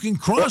 So you can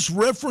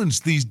cross-reference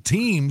these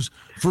teams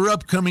for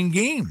upcoming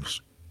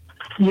games.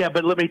 Yeah,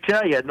 but let me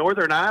tell you,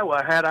 Northern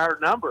Iowa had our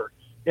number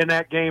in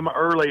that game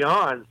early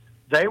on.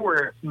 They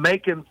were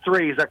making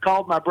threes. I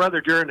called my brother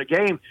during the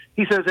game.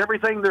 He says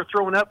everything they're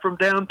throwing up from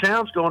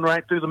downtown's going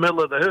right through the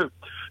middle of the hoop.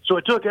 So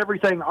it took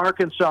everything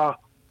Arkansas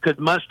could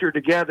muster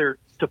together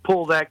to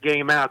pull that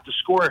game out. The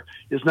score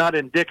is not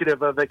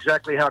indicative of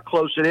exactly how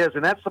close it is,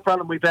 and that's the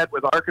problem we've had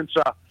with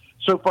Arkansas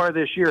so far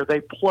this year.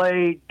 They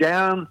play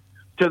down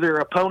to their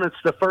opponents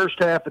the first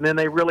half, and then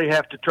they really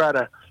have to try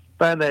to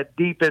find that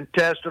deep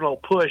intestinal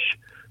push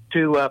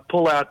to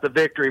pull out the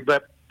victory.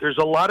 But there's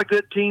a lot of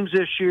good teams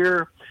this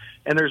year,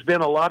 and there's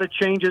been a lot of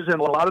changes in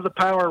a lot of the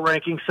power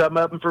rankings, some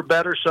of them for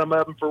better, some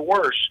of them for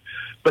worse.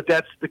 But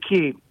that's the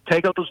key.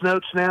 Take those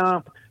notes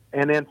now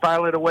and then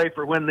file it away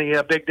for when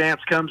the big dance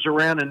comes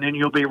around, and then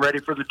you'll be ready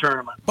for the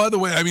tournament. By the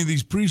way,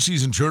 these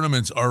preseason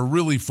tournaments are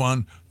really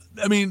fun.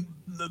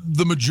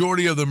 The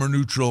majority of them are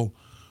neutral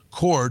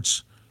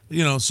courts.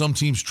 Some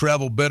teams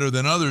travel better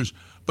than others.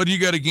 But you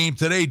got a game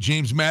today,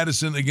 James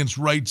Madison against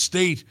Wright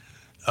State,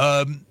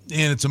 and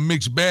it's a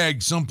mixed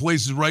bag. Some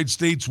places Wright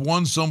State's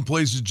won, some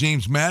places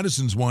James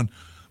Madison's won.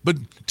 But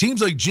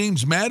teams like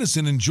James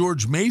Madison and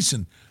George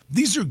Mason,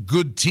 these are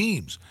good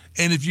teams.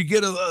 And if you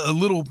get a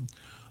little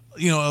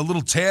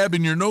tab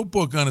in your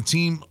notebook on a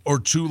team or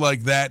two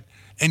like that,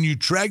 and you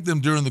track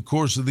them during the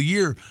course of the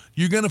year,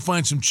 you're going to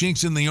find some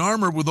chinks in the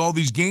armor with all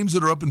these games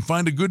that are up and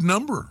find a good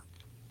number.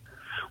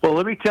 Well,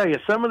 let me tell you,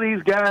 some of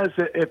these guys,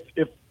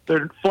 if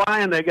they're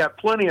flying, they got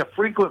plenty of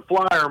frequent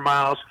flyer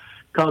miles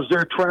because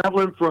they're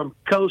traveling from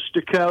coast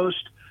to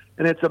coast,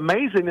 and it's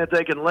amazing that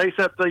they can lace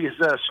up these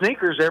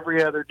sneakers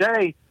every other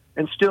day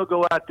and still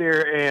go out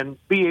there and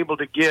be able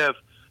to give,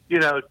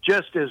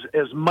 just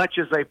as much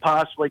as they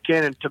possibly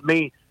can. And to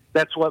me,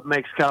 that's what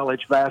makes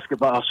college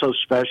basketball so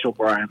special,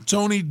 Brian.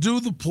 Tony, do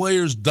the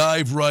players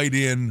dive right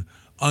in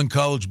on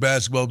college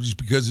basketball just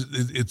because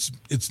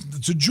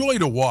it's a joy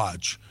to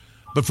watch?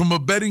 But from a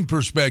betting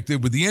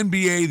perspective, with the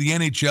NBA, the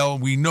NHL,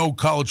 we know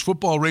college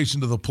football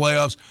racing to the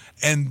playoffs,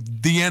 and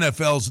the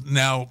NFL's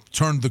now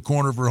turned the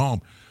corner for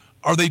home.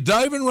 Are they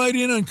diving right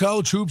in on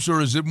college hoops, or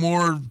is it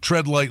more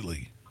tread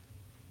lightly?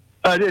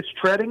 It's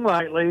treading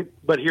lightly,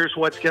 but here's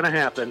what's going to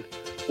happen.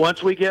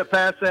 Once we get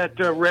past that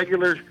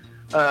regular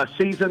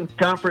season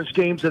conference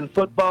games in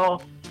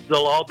football,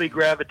 they'll all be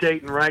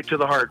gravitating right to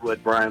the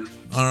hardwood, Brian.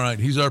 All right.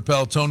 He's our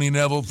pal Tony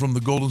Neville from the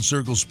Golden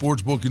Circle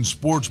Sportsbook and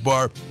Sports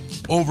Bar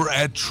over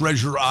at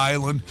Treasure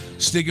Island.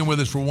 Sticking with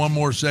us for one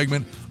more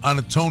segment on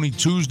a Tony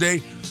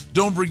Tuesday.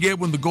 Don't forget,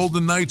 when the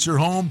Golden Knights are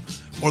home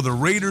or the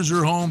Raiders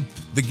are home,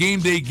 the game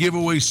day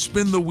giveaway,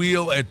 spin the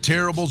wheel at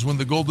Terribles when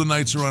the Golden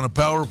Knights are on a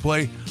power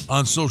play.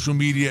 On social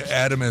media,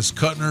 Adam S.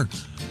 Kuttner.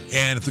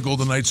 And if the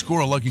Golden Knights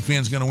score, a lucky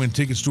fan's going to win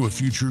tickets to a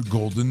future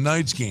Golden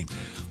Knights game.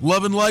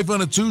 Love and Life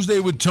on a Tuesday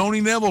with Tony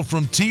Neville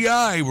from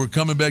TI. We're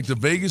coming back to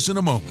Vegas in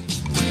a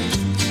moment.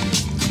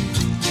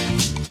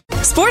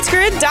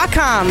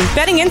 SportsGrid.com.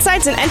 Betting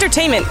insights and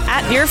entertainment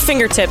at your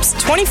fingertips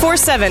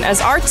 24/7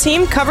 as our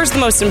team covers the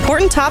most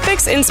important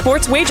topics in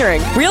sports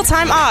wagering.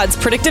 Real-time odds,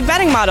 predictive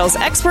betting models,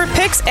 expert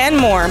picks, and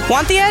more.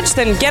 Want the edge?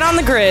 Then get on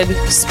the grid.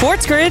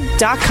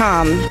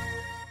 SportsGrid.com.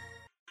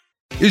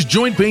 Is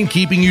joint pain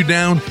keeping you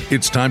down?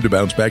 It's time to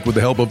bounce back with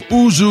the help of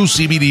Uzu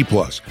CBD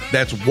Plus.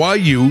 That's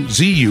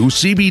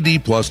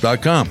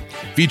YUZUCBDplus.com.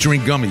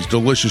 Featuring gummies,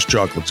 delicious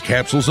chocolates,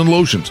 capsules, and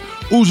lotions,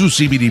 Uzu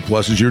CBD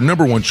Plus is your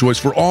number one choice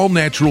for all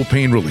natural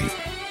pain relief.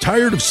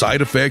 Tired of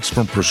side effects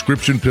from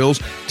prescription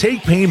pills?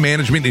 Take pain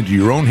management into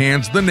your own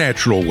hands the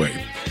natural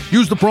way.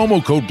 Use the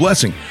promo code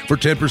BLESSING for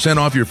 10%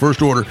 off your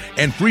first order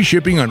and free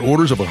shipping on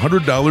orders of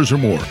 $100 or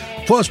more,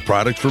 plus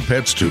products for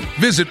pets too.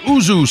 Visit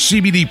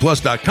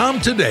UzuCBDplus.com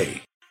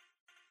today.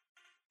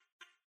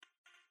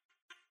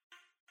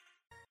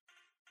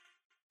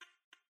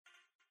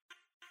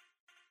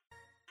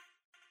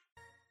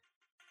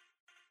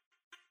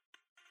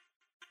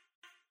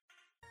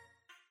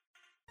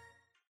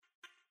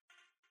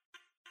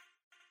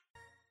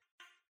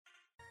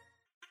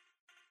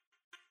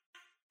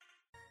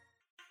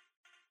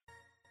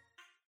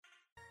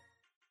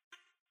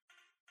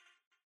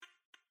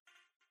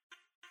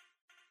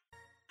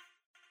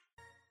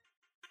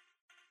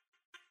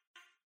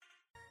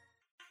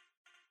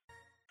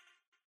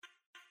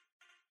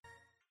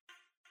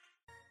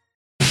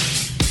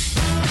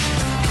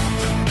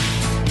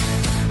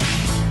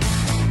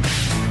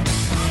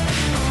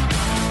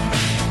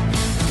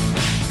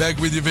 Back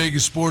with you,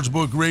 Vegas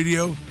Sportsbook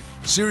Radio,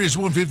 Sirius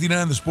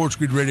 159, the Sports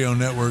Grid Radio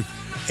Network,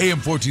 AM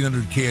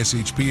 1400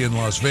 KSHP in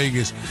Las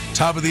Vegas.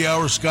 Top of the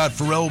hour, Scott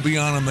Farrell will be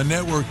on the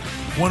network.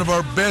 One of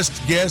our best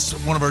guests,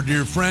 one of our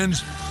dear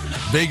friends,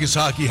 Vegas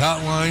Hockey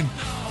Hotline,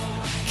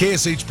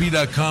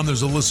 KSHP.com.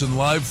 There's a listen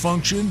live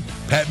function.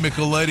 Pat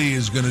Micheletti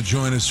is going to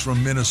join us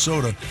from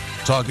Minnesota,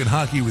 talking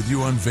hockey with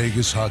you on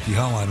Vegas Hockey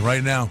Hotline.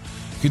 Right now,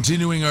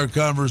 continuing our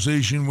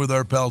conversation with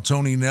our pal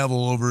Tony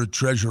Neville over at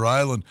Treasure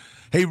Island.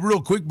 Hey,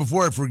 real quick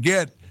before I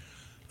forget,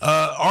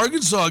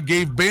 Arkansas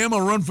gave Bama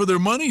a run for their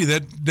money.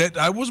 That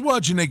I was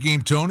watching that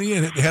game, Tony,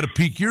 and it had to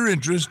pique your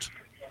interest.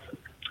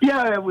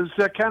 Yeah, it was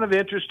kind of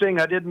interesting.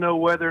 I didn't know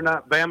whether or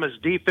not Bama's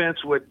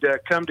defense would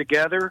come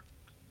together,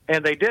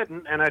 and they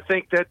didn't. And I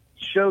think that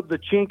showed the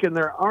chink in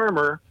their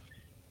armor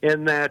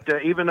in that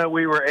even though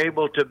we were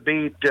able to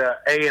beat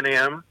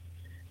A&M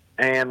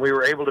and we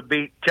were able to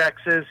beat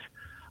Texas,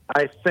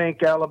 I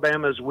think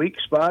Alabama's weak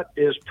spot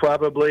is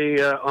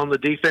probably on the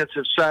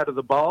defensive side of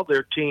the ball.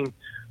 Their team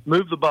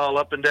moved the ball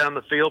up and down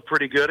the field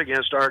pretty good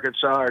against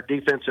Arkansas. Our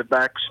defensive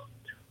backs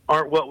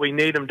aren't what we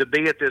need them to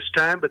be at this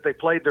time, but they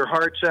played their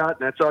hearts out, and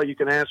that's all you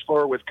can ask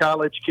for with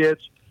college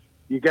kids.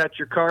 You got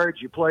your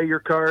cards, you play your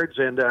cards,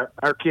 and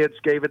our kids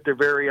gave it their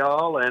very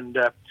all. And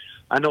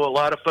I know a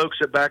lot of folks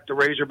that backed the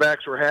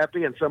Razorbacks were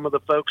happy, and some of the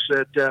folks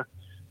that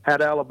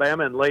had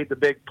Alabama and laid the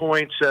big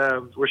points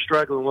were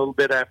struggling a little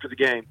bit after the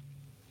game.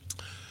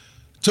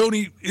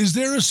 Tony, is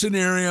there a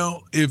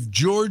scenario if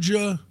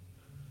Georgia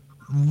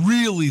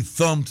really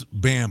thumped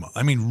Bama,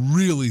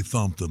 really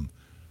thumped them,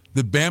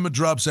 that Bama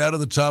drops out of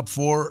the top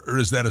four, or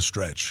is that a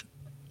stretch?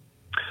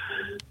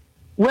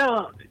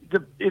 Well,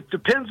 it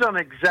depends on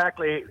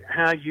exactly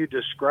how you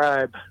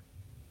describe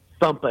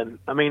thumping.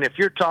 If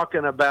you're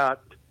talking about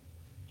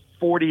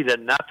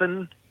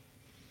 40-0,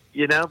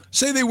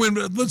 Say they win,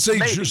 let's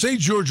say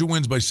Georgia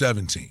wins by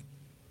 17.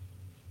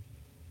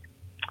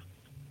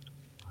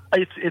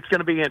 It's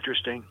going to be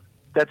interesting.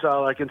 That's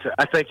all I can say.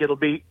 I think it'll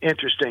be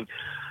interesting.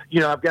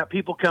 I've got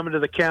people coming to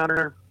the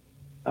counter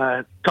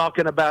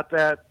talking about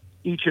that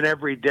each and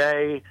every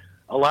day.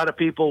 A lot of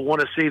people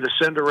want to see the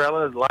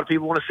Cinderella. A lot of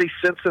people want to see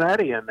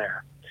Cincinnati in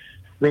there.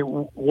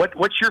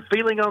 What's your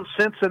feeling on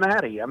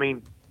Cincinnati?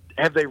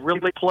 Have they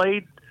really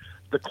played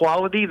the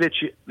quality that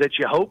you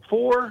hope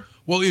for?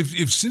 Well,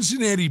 if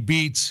Cincinnati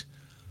beats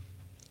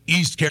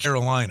East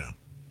Carolina,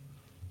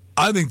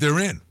 I think they're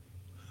in.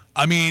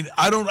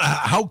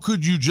 How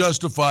could you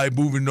justify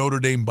moving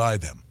Notre Dame by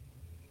them?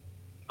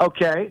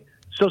 Okay,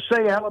 so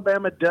say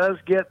Alabama does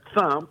get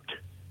thumped.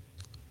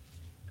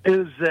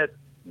 Is that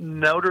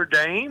Notre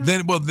Dame?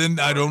 Then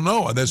I don't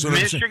know. That's what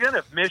Michigan, I'm saying.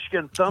 if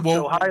Michigan thumps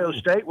Ohio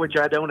State, which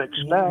I don't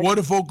expect. What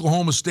if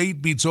Oklahoma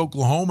State beats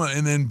Oklahoma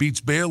and then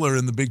beats Baylor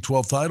in the Big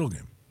 12 title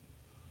game?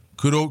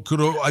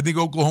 I think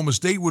Oklahoma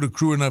State would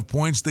accrue enough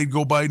points, they'd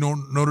go by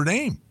Notre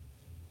Dame.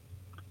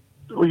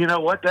 Well, you know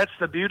what? That's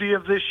the beauty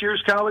of this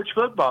year's college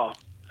football.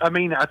 I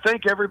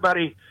think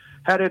everybody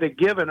had it a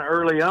given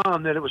early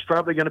on that it was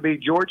probably going to be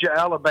Georgia,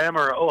 Alabama,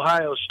 or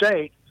Ohio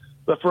State.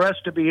 But for us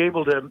to be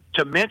able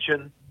to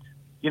mention,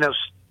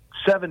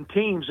 7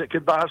 teams that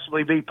could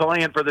possibly be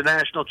playing for the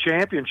national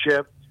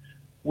championship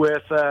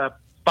with 5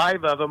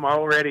 of them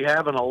already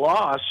having a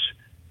loss,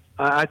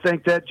 I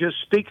think that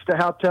just speaks to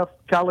how tough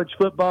college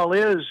football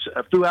is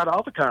throughout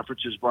all the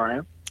conferences,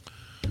 Brian.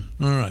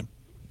 All right.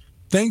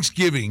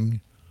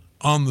 Thanksgiving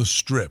on the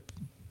Strip,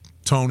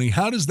 Tony,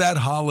 how does that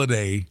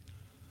holiday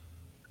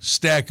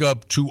stack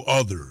up to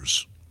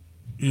others?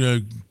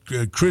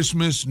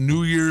 Christmas,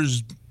 New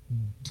Year's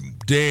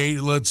Day,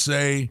 let's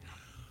say,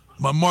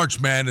 March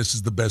Madness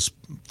is the best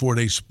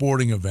 4-day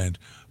sporting event.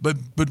 But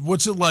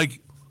what's it like,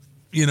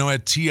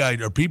 at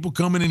TI? Are people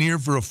coming in here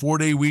for a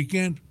 4-day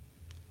weekend?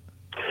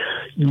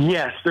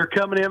 Yes, they're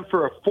coming in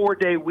for a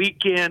 4-day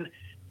weekend.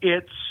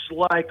 It's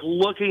like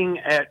looking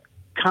at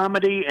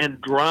comedy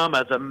and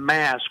drama, The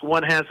Mask.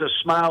 One has a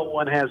smile,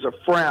 one has a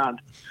frown.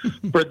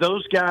 For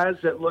those guys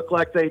that look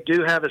like they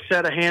do have a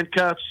set of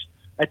handcuffs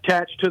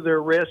attached to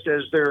their wrist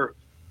as their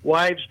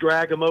wives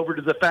drag them over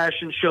to the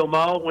fashion show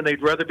mall when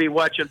they'd rather be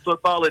watching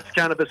football, it's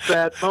kind of a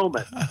sad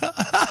moment.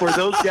 For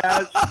those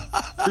guys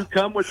who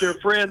come with their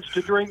friends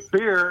to drink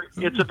beer,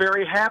 it's a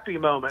very happy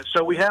moment.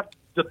 So we have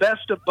the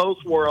best of both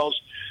worlds.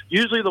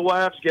 Usually the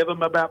wives give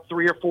them about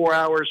 3 or 4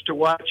 hours to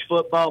watch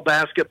football,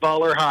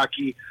 basketball, or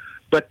hockey.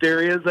 But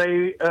there is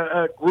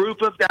a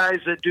group of guys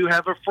that do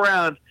have a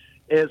frown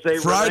as they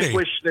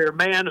relinquish their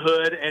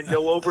manhood and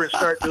go over and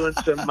start doing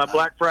some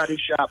Black Friday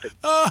shopping.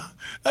 Oh,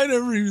 I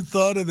never even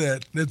thought of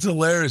that. That's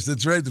hilarious.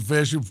 That's right, the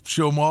Fashion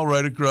Show Mall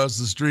right across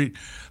the street.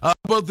 How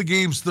about the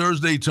games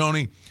Thursday,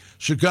 Tony?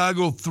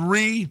 Chicago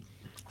 3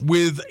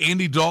 with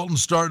Andy Dalton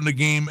starting the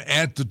game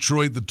at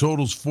Detroit. The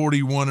total's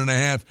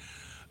 41.5.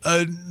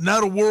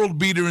 Not a world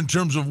beater in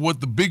terms of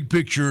what the big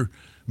picture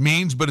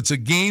means, but it's a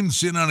game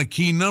sitting on a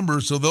key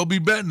number, so they'll be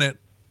betting it.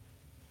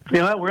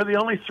 We're the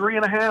only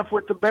 3.5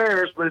 with the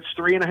Bears, but it's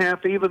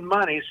 3.5 even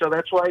money, so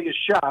that's why you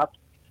shop.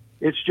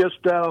 It's just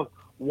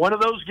one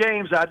of those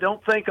games. I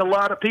don't think a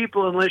lot of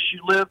people, unless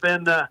you live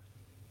in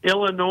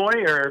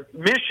Illinois or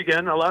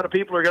Michigan, a lot of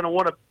people are going to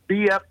want to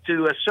be up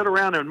to sit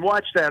around and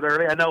watch that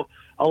early. I know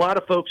a lot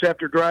of folks,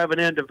 after driving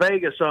into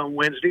Vegas on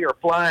Wednesday or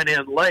flying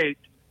in late,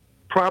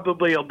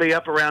 probably will be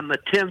up around the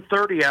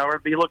 10:30 hour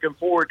and be looking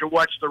forward to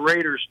watch the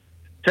Raiders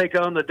take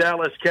on the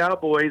Dallas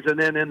Cowboys, and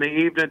then in the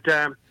evening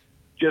time,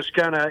 just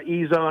kind of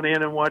ease on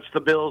in and watch the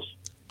Bills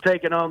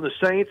taking on the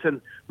Saints.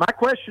 And my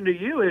question to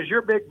you is, you're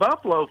a big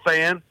Buffalo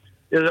fan.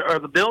 Are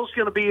the Bills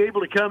going to be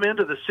able to come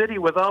into the city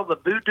with all the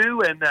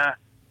voodoo and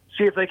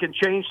see if they can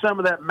change some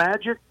of that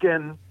magic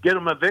and get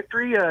them a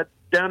victory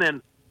down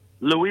in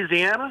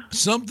Louisiana?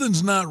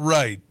 Something's not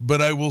right,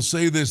 but I will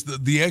say this.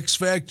 The X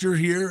factor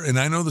here, and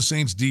I know the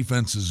Saints'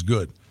 defense is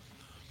good,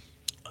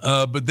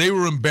 but they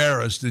were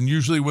embarrassed, and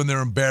usually when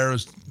they're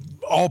embarrassed,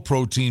 all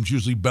pro teams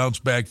usually bounce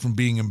back from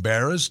being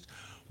embarrassed.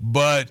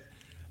 But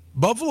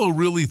Buffalo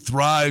really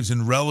thrives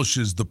and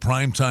relishes the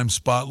primetime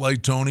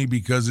spotlight, Tony,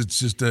 because it's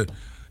just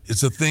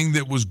it's a thing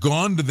that was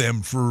gone to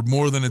them for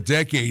more than a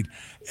decade.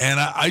 And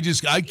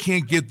I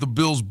can't get the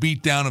Bills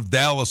beat down of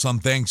Dallas on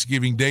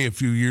Thanksgiving Day a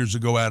few years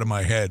ago out of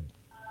my head.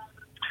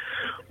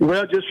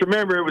 Well, just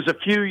remember, it was a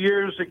few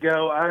years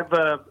ago. I've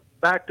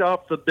backed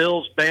off the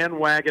Bills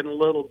bandwagon a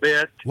little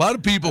bit. A lot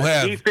of people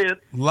have. Defense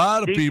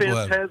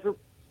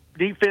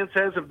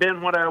hasn't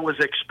been what I was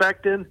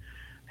expecting,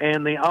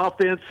 and the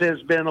offense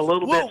has been a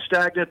little bit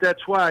stagnant.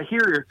 That's why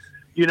here,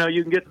 you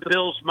can get the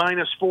Bills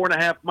minus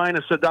 4.5,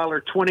 minus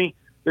 $1.20.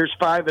 There's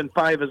 5 and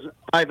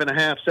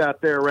 5.5s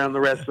out there around the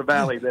rest of the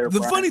valley there.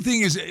 The funny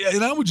thing is,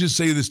 and I would just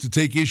say this to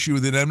take issue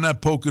with it, I'm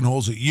not poking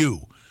holes at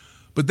you,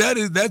 but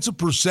that's a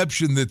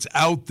perception that's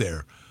out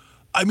there.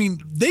 I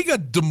mean, they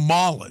got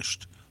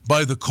demolished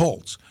by the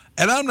Colts.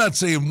 And I'm not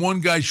saying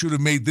one guy should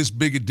have made this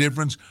big a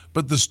difference,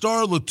 but the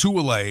star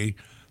Latuile,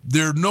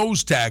 their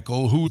nose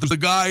tackle, who's the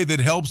guy that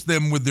helps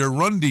them with their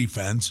run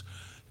defense,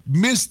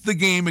 missed the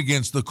game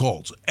against the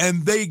Colts.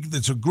 And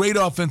it's a great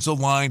offensive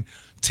line.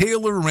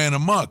 Taylor ran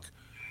amok.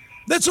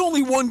 That's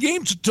only one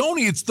game. So,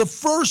 Tony, it's the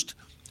first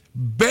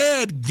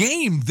bad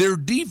game their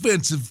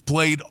defense have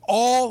played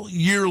all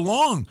year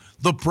long.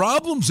 The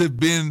problems have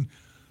been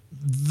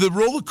the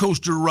roller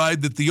coaster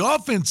ride that the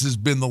offense has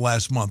been the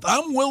last month.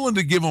 I'm willing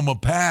to give them a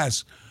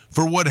pass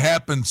for what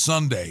happened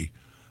Sunday.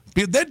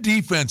 That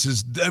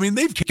defense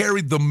they've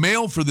carried the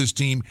mail for this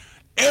team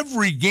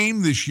every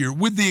game this year,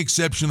 with the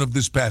exception of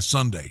this past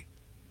Sunday.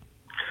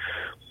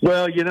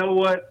 Well, you know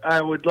what?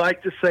 I would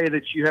like to say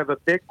that you have a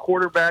big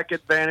quarterback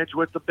advantage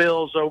with the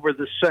Bills over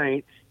the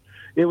Saints.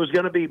 It was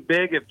going to be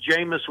big if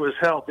Jameis was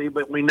healthy,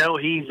 but we know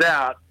he's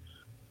out.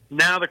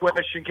 Now the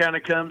question kind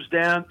of comes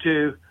down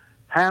to,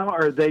 how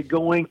are they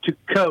going to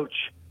coach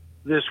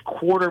this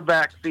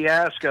quarterback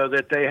fiasco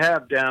that they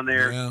have down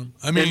there in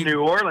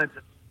New Orleans?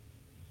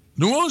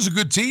 New Orleans is a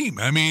good team.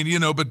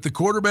 But the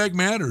quarterback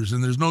matters,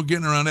 and there's no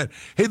getting around that.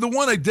 Hey, the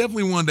one I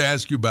definitely wanted to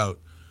ask you about,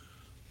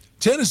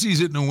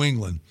 Tennessee's at New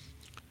England.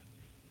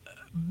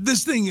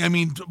 This thing,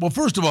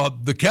 first of all,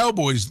 the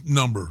Cowboys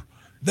number,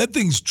 that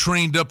thing's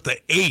trained up to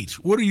 8.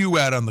 What are you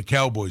at on the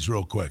Cowboys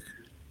real quick?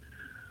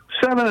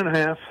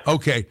 7.5.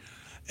 Okay.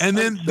 And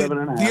then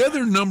the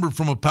other number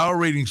from a power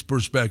ratings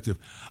perspective,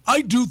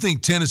 I do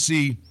think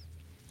Tennessee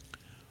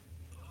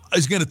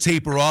is going to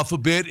taper off a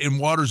bit and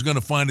water's going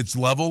to find its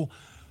level.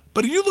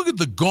 But if you look at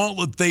the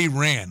gauntlet they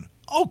ran,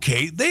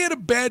 okay, they had a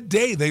bad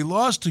day. They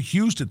lost to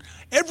Houston.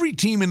 Every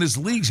team in this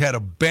league's had a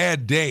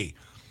bad day.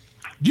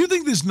 Do you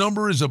think this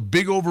number is a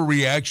big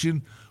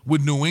overreaction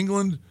with New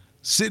England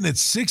sitting at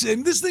 6?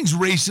 And this thing's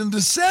racing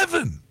to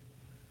 7.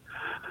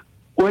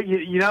 Well,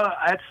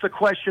 that's the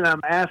question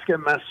I'm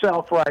asking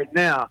myself right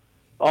now.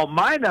 on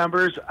my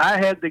numbers, I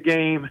had the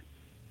game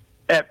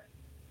at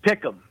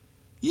Pick'em.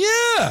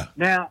 Yeah.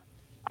 Now,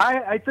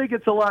 I think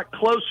it's a lot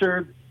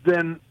closer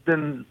than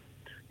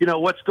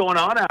what's going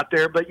on out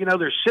there. But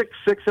there's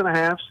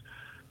 6.5s.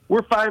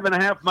 We're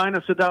 5.5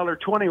 minus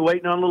 $1.20,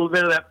 waiting on a little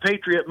bit of that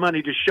Patriot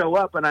money to show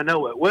up, and I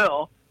know it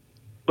will.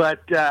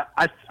 But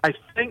I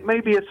think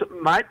maybe it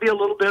might be a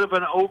little bit of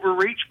an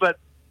overreach. But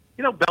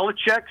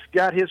Belichick's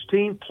got his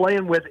team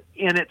playing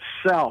within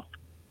itself.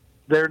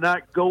 They're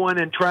not going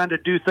and trying to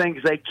do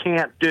things they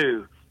can't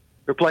do.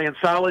 They're playing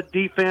solid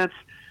defense,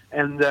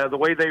 and the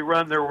way they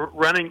run their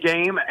running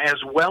game as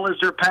well as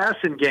their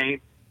passing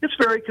game, it's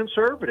very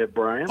conservative,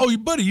 Brian. Oh,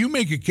 buddy, you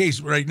make a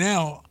case right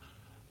now.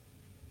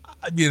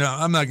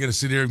 I'm not going to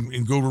sit here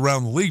and go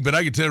around the league, but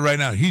I can tell you right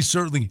now, he's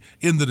certainly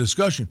in the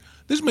discussion.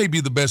 This may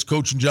be the best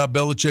coaching job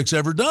Belichick's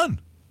ever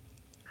done.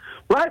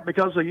 Right,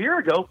 because a year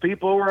ago,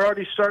 people were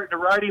already starting to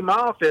write him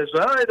off as,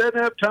 he doesn't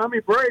have Tommy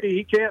Brady,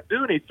 he can't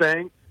do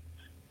anything.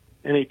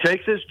 And he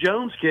takes this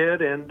Jones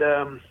kid, and,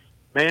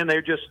 man,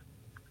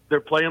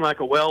 they're playing like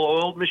a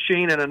well-oiled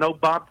machine, and I know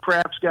Bob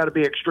Kraft's got to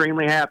be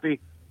extremely happy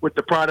with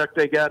the product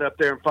they got up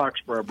there in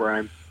Foxborough,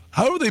 Brian.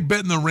 How are they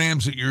betting the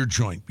Rams at your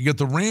joint? You got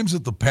the Rams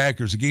at the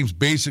Packers. The game's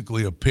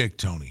basically a pick,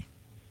 Tony.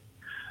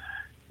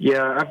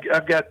 Yeah,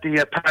 I've got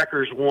the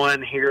Packers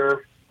one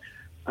here.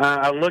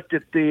 I looked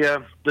at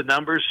the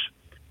numbers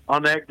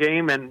on that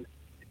game, and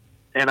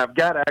I've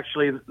got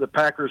actually the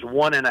Packers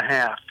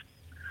 1.5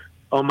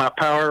 on my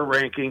power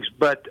rankings.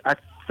 But I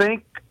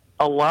think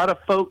a lot of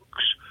folks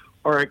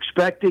are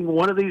expecting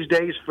one of these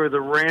days for the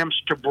Rams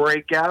to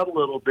break out a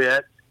little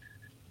bit,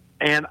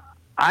 and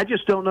I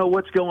just don't know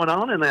what's going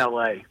on in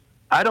L.A.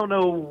 I don't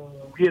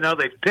know,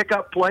 they pick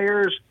up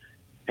players,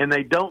 and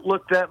they don't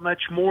look that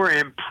much more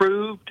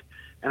improved.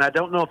 And I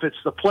don't know if it's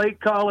the play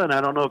calling.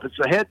 I don't know if it's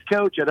the head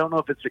coach. I don't know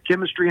if it's the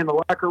chemistry in the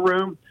locker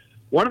room.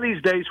 One of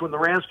these days when the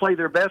Rams play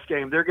their best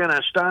game, they're going to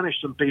astonish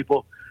some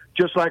people,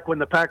 just like when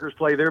the Packers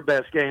play their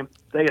best game,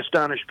 they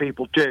astonish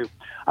people too.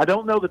 I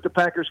don't know that the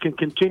Packers can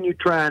continue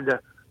trying to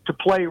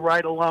play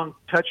right along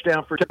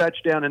touchdown for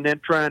touchdown and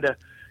then trying to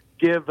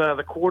give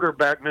the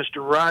quarterback, Mr.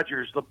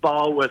 Rodgers, the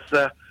ball with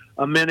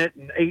a minute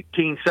and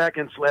 18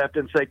 seconds left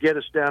and say, get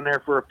us down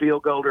there for a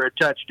field goal or a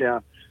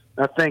touchdown.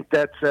 I think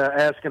that's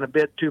asking a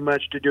bit too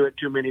much to do it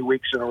too many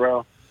weeks in a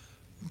row.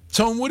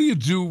 Tom, what do you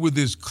do with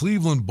this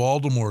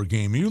Cleveland-Baltimore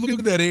game? You look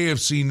at that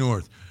AFC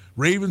North.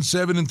 Ravens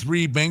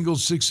 7-3,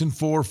 Bengals 6-4,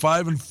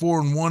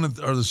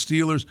 5-4-1 are the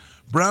Steelers.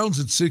 Browns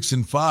at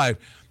 6-5.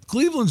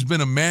 Cleveland's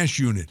been a mash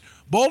unit.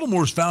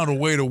 Baltimore's found a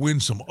way to win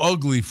some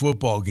ugly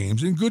football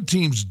games, and good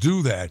teams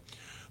do that.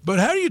 But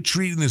how are you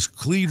treating this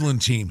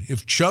Cleveland team?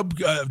 If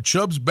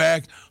Chubb's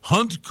back,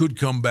 Hunt could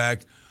come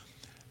back.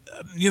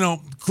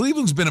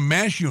 Cleveland's been a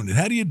mash unit.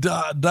 How do you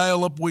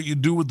dial up what you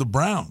do with the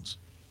Browns?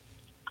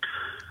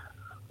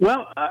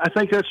 Well, I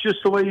think that's just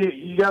the way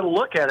you got to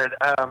look at it.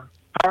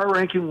 Power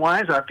ranking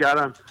wise, I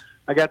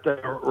got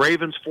the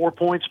Ravens 4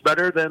 points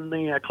better than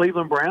the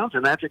Cleveland Browns,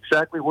 and that's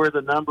exactly where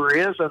the number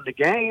is on the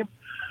game.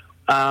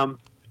 I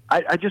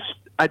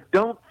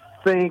don't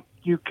think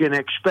you can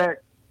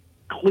expect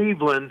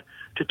Cleveland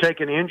to take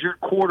an injured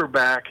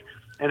quarterback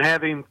and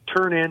have him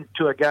turn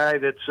into a guy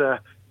that's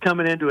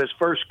coming into his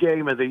first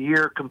game of the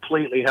year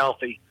completely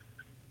healthy.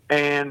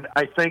 And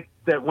I think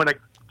that when a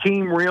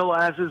team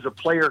realizes a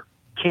player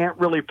can't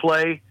really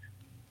play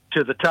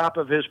to the top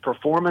of his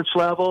performance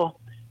level,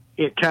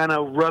 it kind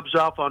of rubs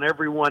off on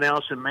everyone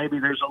else, and maybe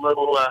there's a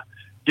little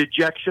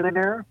dejection in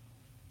there.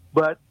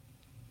 But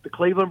the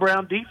Cleveland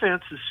Brown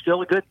defense is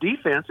still a good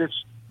defense.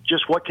 It's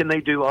just what can they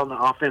do on the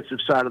offensive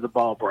side of the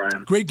ball,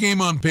 Brian? Great game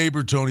on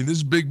paper, Tony. This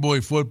is big boy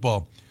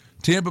football.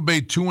 Tampa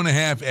Bay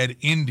 2.5 at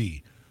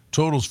Indy.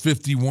 Totals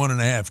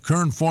 51.5.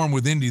 Current form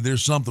with Indy,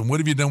 there's something.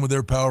 What have you done with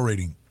their power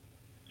rating?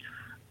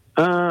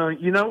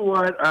 You know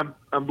what? I'm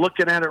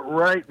looking at it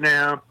right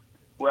now.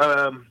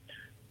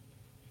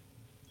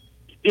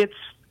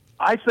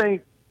 I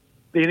think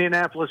the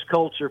Indianapolis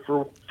Colts are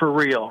for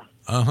real.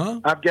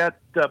 I've got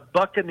the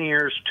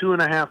Buccaneers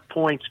 2.5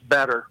 points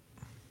better.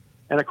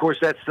 And, of course,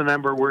 that's the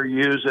number we're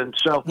using.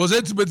 So, was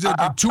it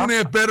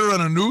 2.5 better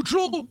on a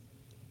neutral?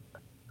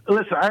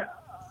 Listen,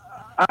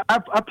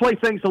 I play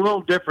things a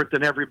little different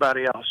than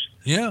everybody else.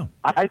 Yeah.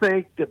 I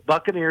think the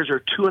Buccaneers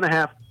are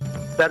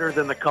 2.5 better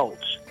than the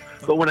Colts.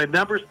 But when a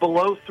number's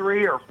below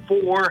 3 or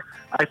 4,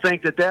 I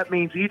think that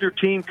means either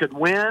team could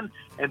win,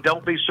 and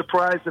don't be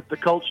surprised if the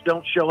Colts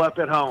don't show up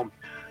at home.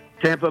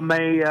 Tampa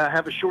may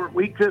have a short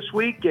week this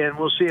week, and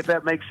we'll see if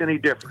that makes any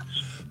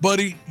difference.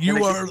 Buddy,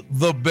 you are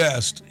the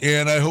best,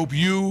 and I hope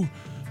you,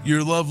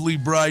 your lovely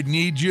bride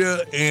needs you,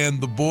 and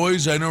the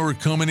boys I know are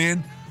coming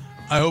in.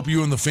 I hope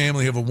you and the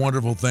family have a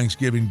wonderful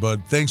Thanksgiving,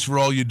 bud. Thanks for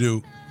all you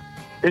do.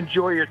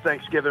 Enjoy your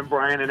Thanksgiving,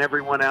 Brian, and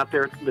everyone out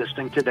there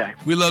listening today.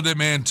 We love it,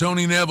 man.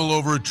 Tony Neville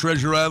over at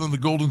Treasure Island, the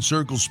Golden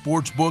Circle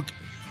Sportsbook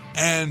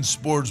and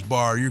Sports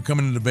Bar. You're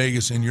coming into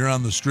Vegas and you're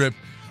on the Strip.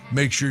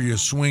 Make sure you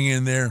swing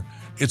in there.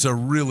 It's a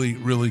really,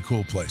 really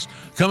cool place.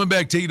 Coming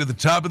back, take you to the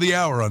top of the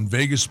hour on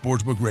Vegas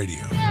Sportsbook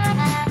Radio.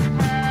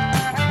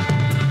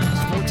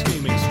 Sports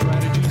gaming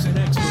strategies and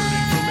experts.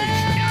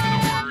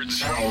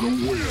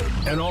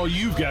 And all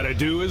you've got to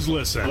do is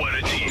listen. What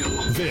a deal.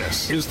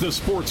 This is the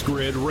Sports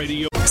Grid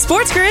Radio.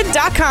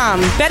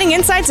 SportsGrid.com. Betting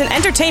insights and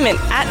entertainment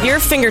at your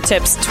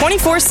fingertips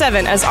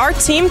 24/7 as our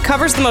team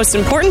covers the most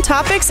important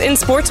topics in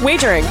sports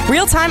wagering.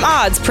 Real-time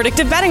odds,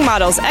 predictive betting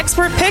models,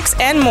 expert picks,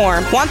 and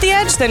more. Want the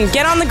edge? Then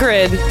get on the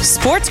grid.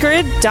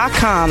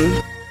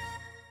 SportsGrid.com.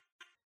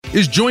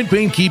 Is joint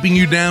pain keeping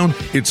you down?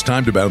 It's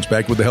time to bounce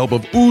back with the help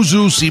of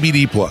Uzu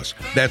CBD Plus.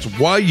 That's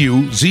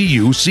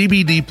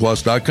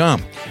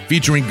YUZUCBDPlus.com.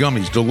 Featuring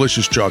gummies,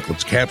 delicious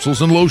chocolates,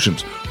 capsules, and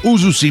lotions,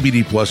 Uzu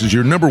CBD Plus is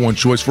your #1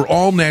 choice for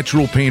all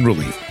natural pain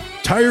relief.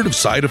 Tired of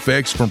side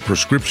effects from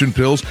prescription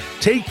pills?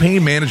 Take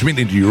pain management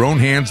into your own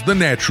hands the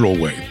natural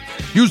way.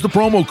 Use the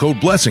promo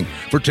code BLESSING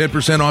for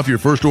 10% off your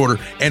first order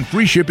and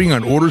free shipping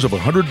on orders of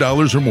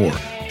 $100 or more,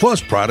 plus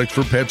products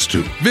for pets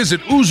too.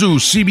 Visit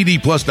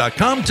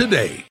UzuCBDPlus.com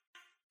today.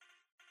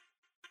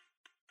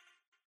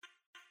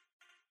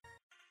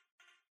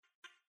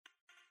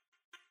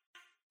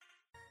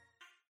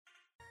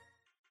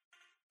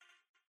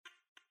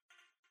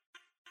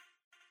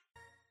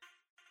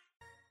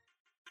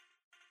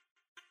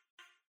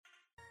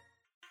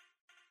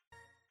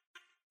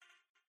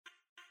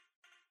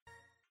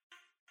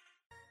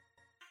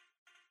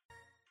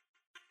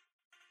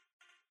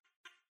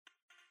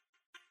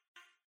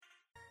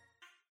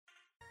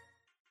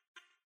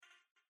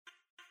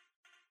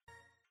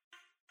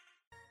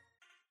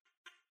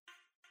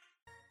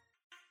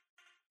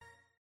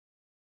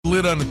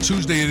 Lit on a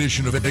Tuesday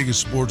edition of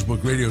Vegas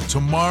Sportsbook Radio.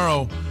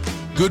 Tomorrow,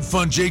 good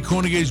fun. Jay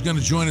Kornegay is going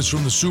to join us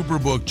from the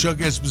Superbook. Chuck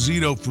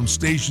Esposito from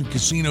Station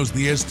Casinos,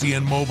 the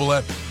STN mobile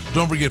app.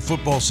 Don't forget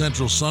Football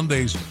Central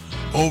Sundays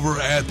over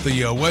at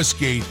the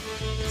Westgate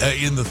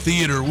in the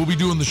theater. We'll be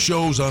doing the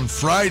shows on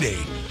Friday.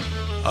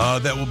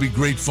 That will be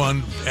great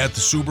fun at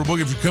the Superbook.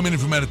 If you're coming in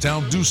from out of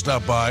town, do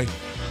stop by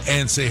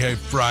and say hey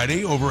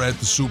Friday over at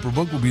the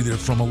Superbook. We'll be there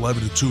from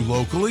 11 to 2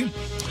 locally.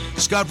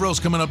 Scott Farrell's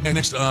coming up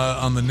next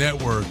on the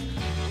network.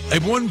 I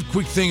have one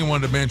quick thing I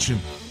wanted to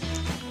mention.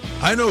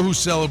 I know who's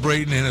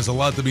celebrating and has a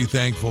lot to be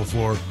thankful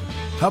for.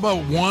 How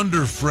about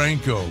Wander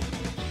Franco?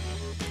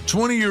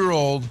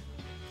 20-year-old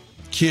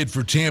kid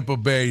for Tampa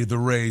Bay, the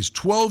Rays.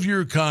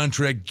 12-year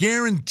contract,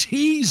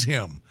 guarantees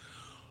him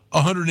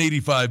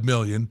 $185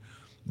 million.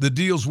 The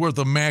deal's worth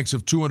a max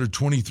of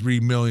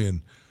 $223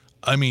 million.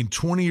 I mean,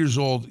 20 years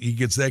old, he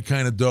gets that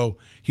kind of dough.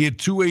 He had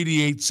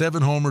 288,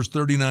 7 homers,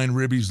 39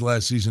 ribbies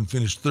last season,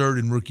 finished third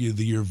in Rookie of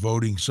the Year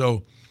voting.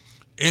 So,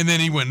 and then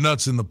he went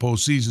nuts in the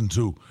postseason,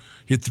 too.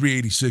 Hit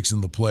 386 in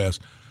the playoffs.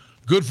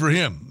 Good for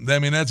him. I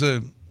mean, that's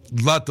a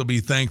lot to be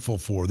thankful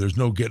for. There's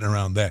no getting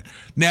around that.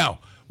 Now,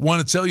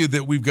 want to tell you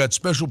that we've got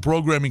special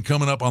programming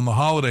coming up on the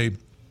holiday.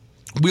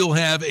 We'll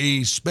have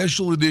a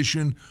special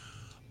edition,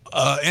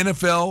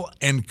 NFL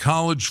and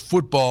college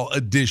football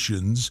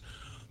editions,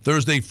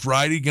 Thursday,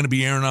 Friday, going to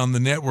be airing on the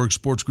network,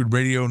 Sports Grid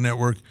Radio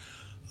Network,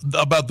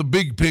 about the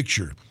big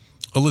picture.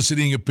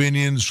 Eliciting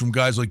opinions from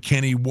guys like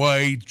Kenny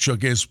White, Chuck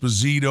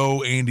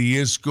Esposito, Andy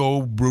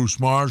Isco, Bruce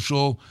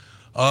Marshall,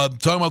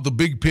 talking about the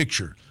big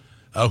picture,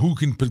 who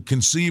can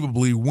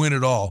conceivably win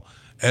it all,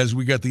 as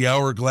we got the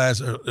hourglass,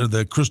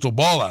 the crystal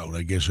ball out,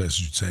 I guess I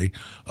should say,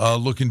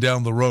 looking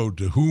down the road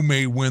to who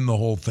may win the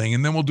whole thing.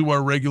 And then we'll do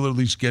our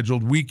regularly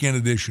scheduled weekend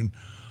edition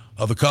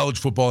of the college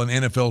football and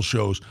NFL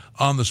shows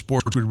on the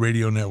Sports Grid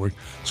Radio Network.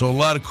 So a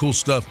lot of cool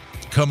stuff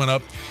coming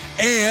up.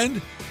 And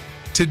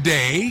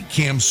today,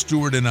 Cam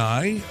Stewart and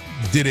I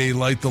did a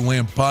Light the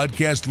Lamp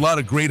podcast. A lot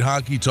of great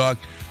hockey talk.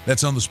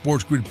 That's on the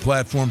Sports Grid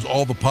platforms,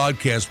 all the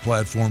podcast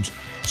platforms.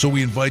 So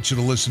we invite you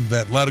to listen to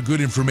that. A lot of good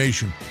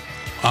information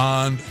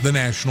on the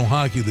National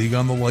Hockey League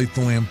on the Light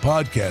the Lamp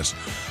podcast.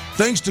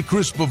 Thanks to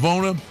Chris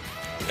Pavona.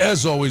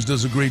 As always,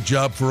 does a great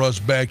job for us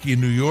back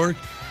in New York.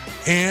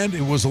 And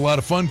it was a lot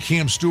of fun.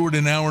 Cam Stewart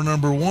in hour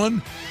number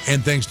 1.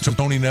 And thanks to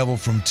Tony Neville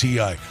from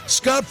TI.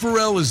 Scott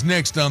Farrell is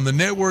next on the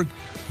network.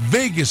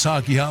 Vegas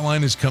Hockey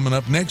Hotline is coming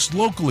up next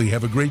locally.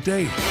 Have a great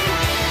day.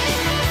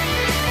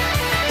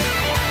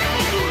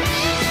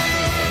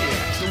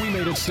 So we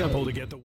made it simple to get the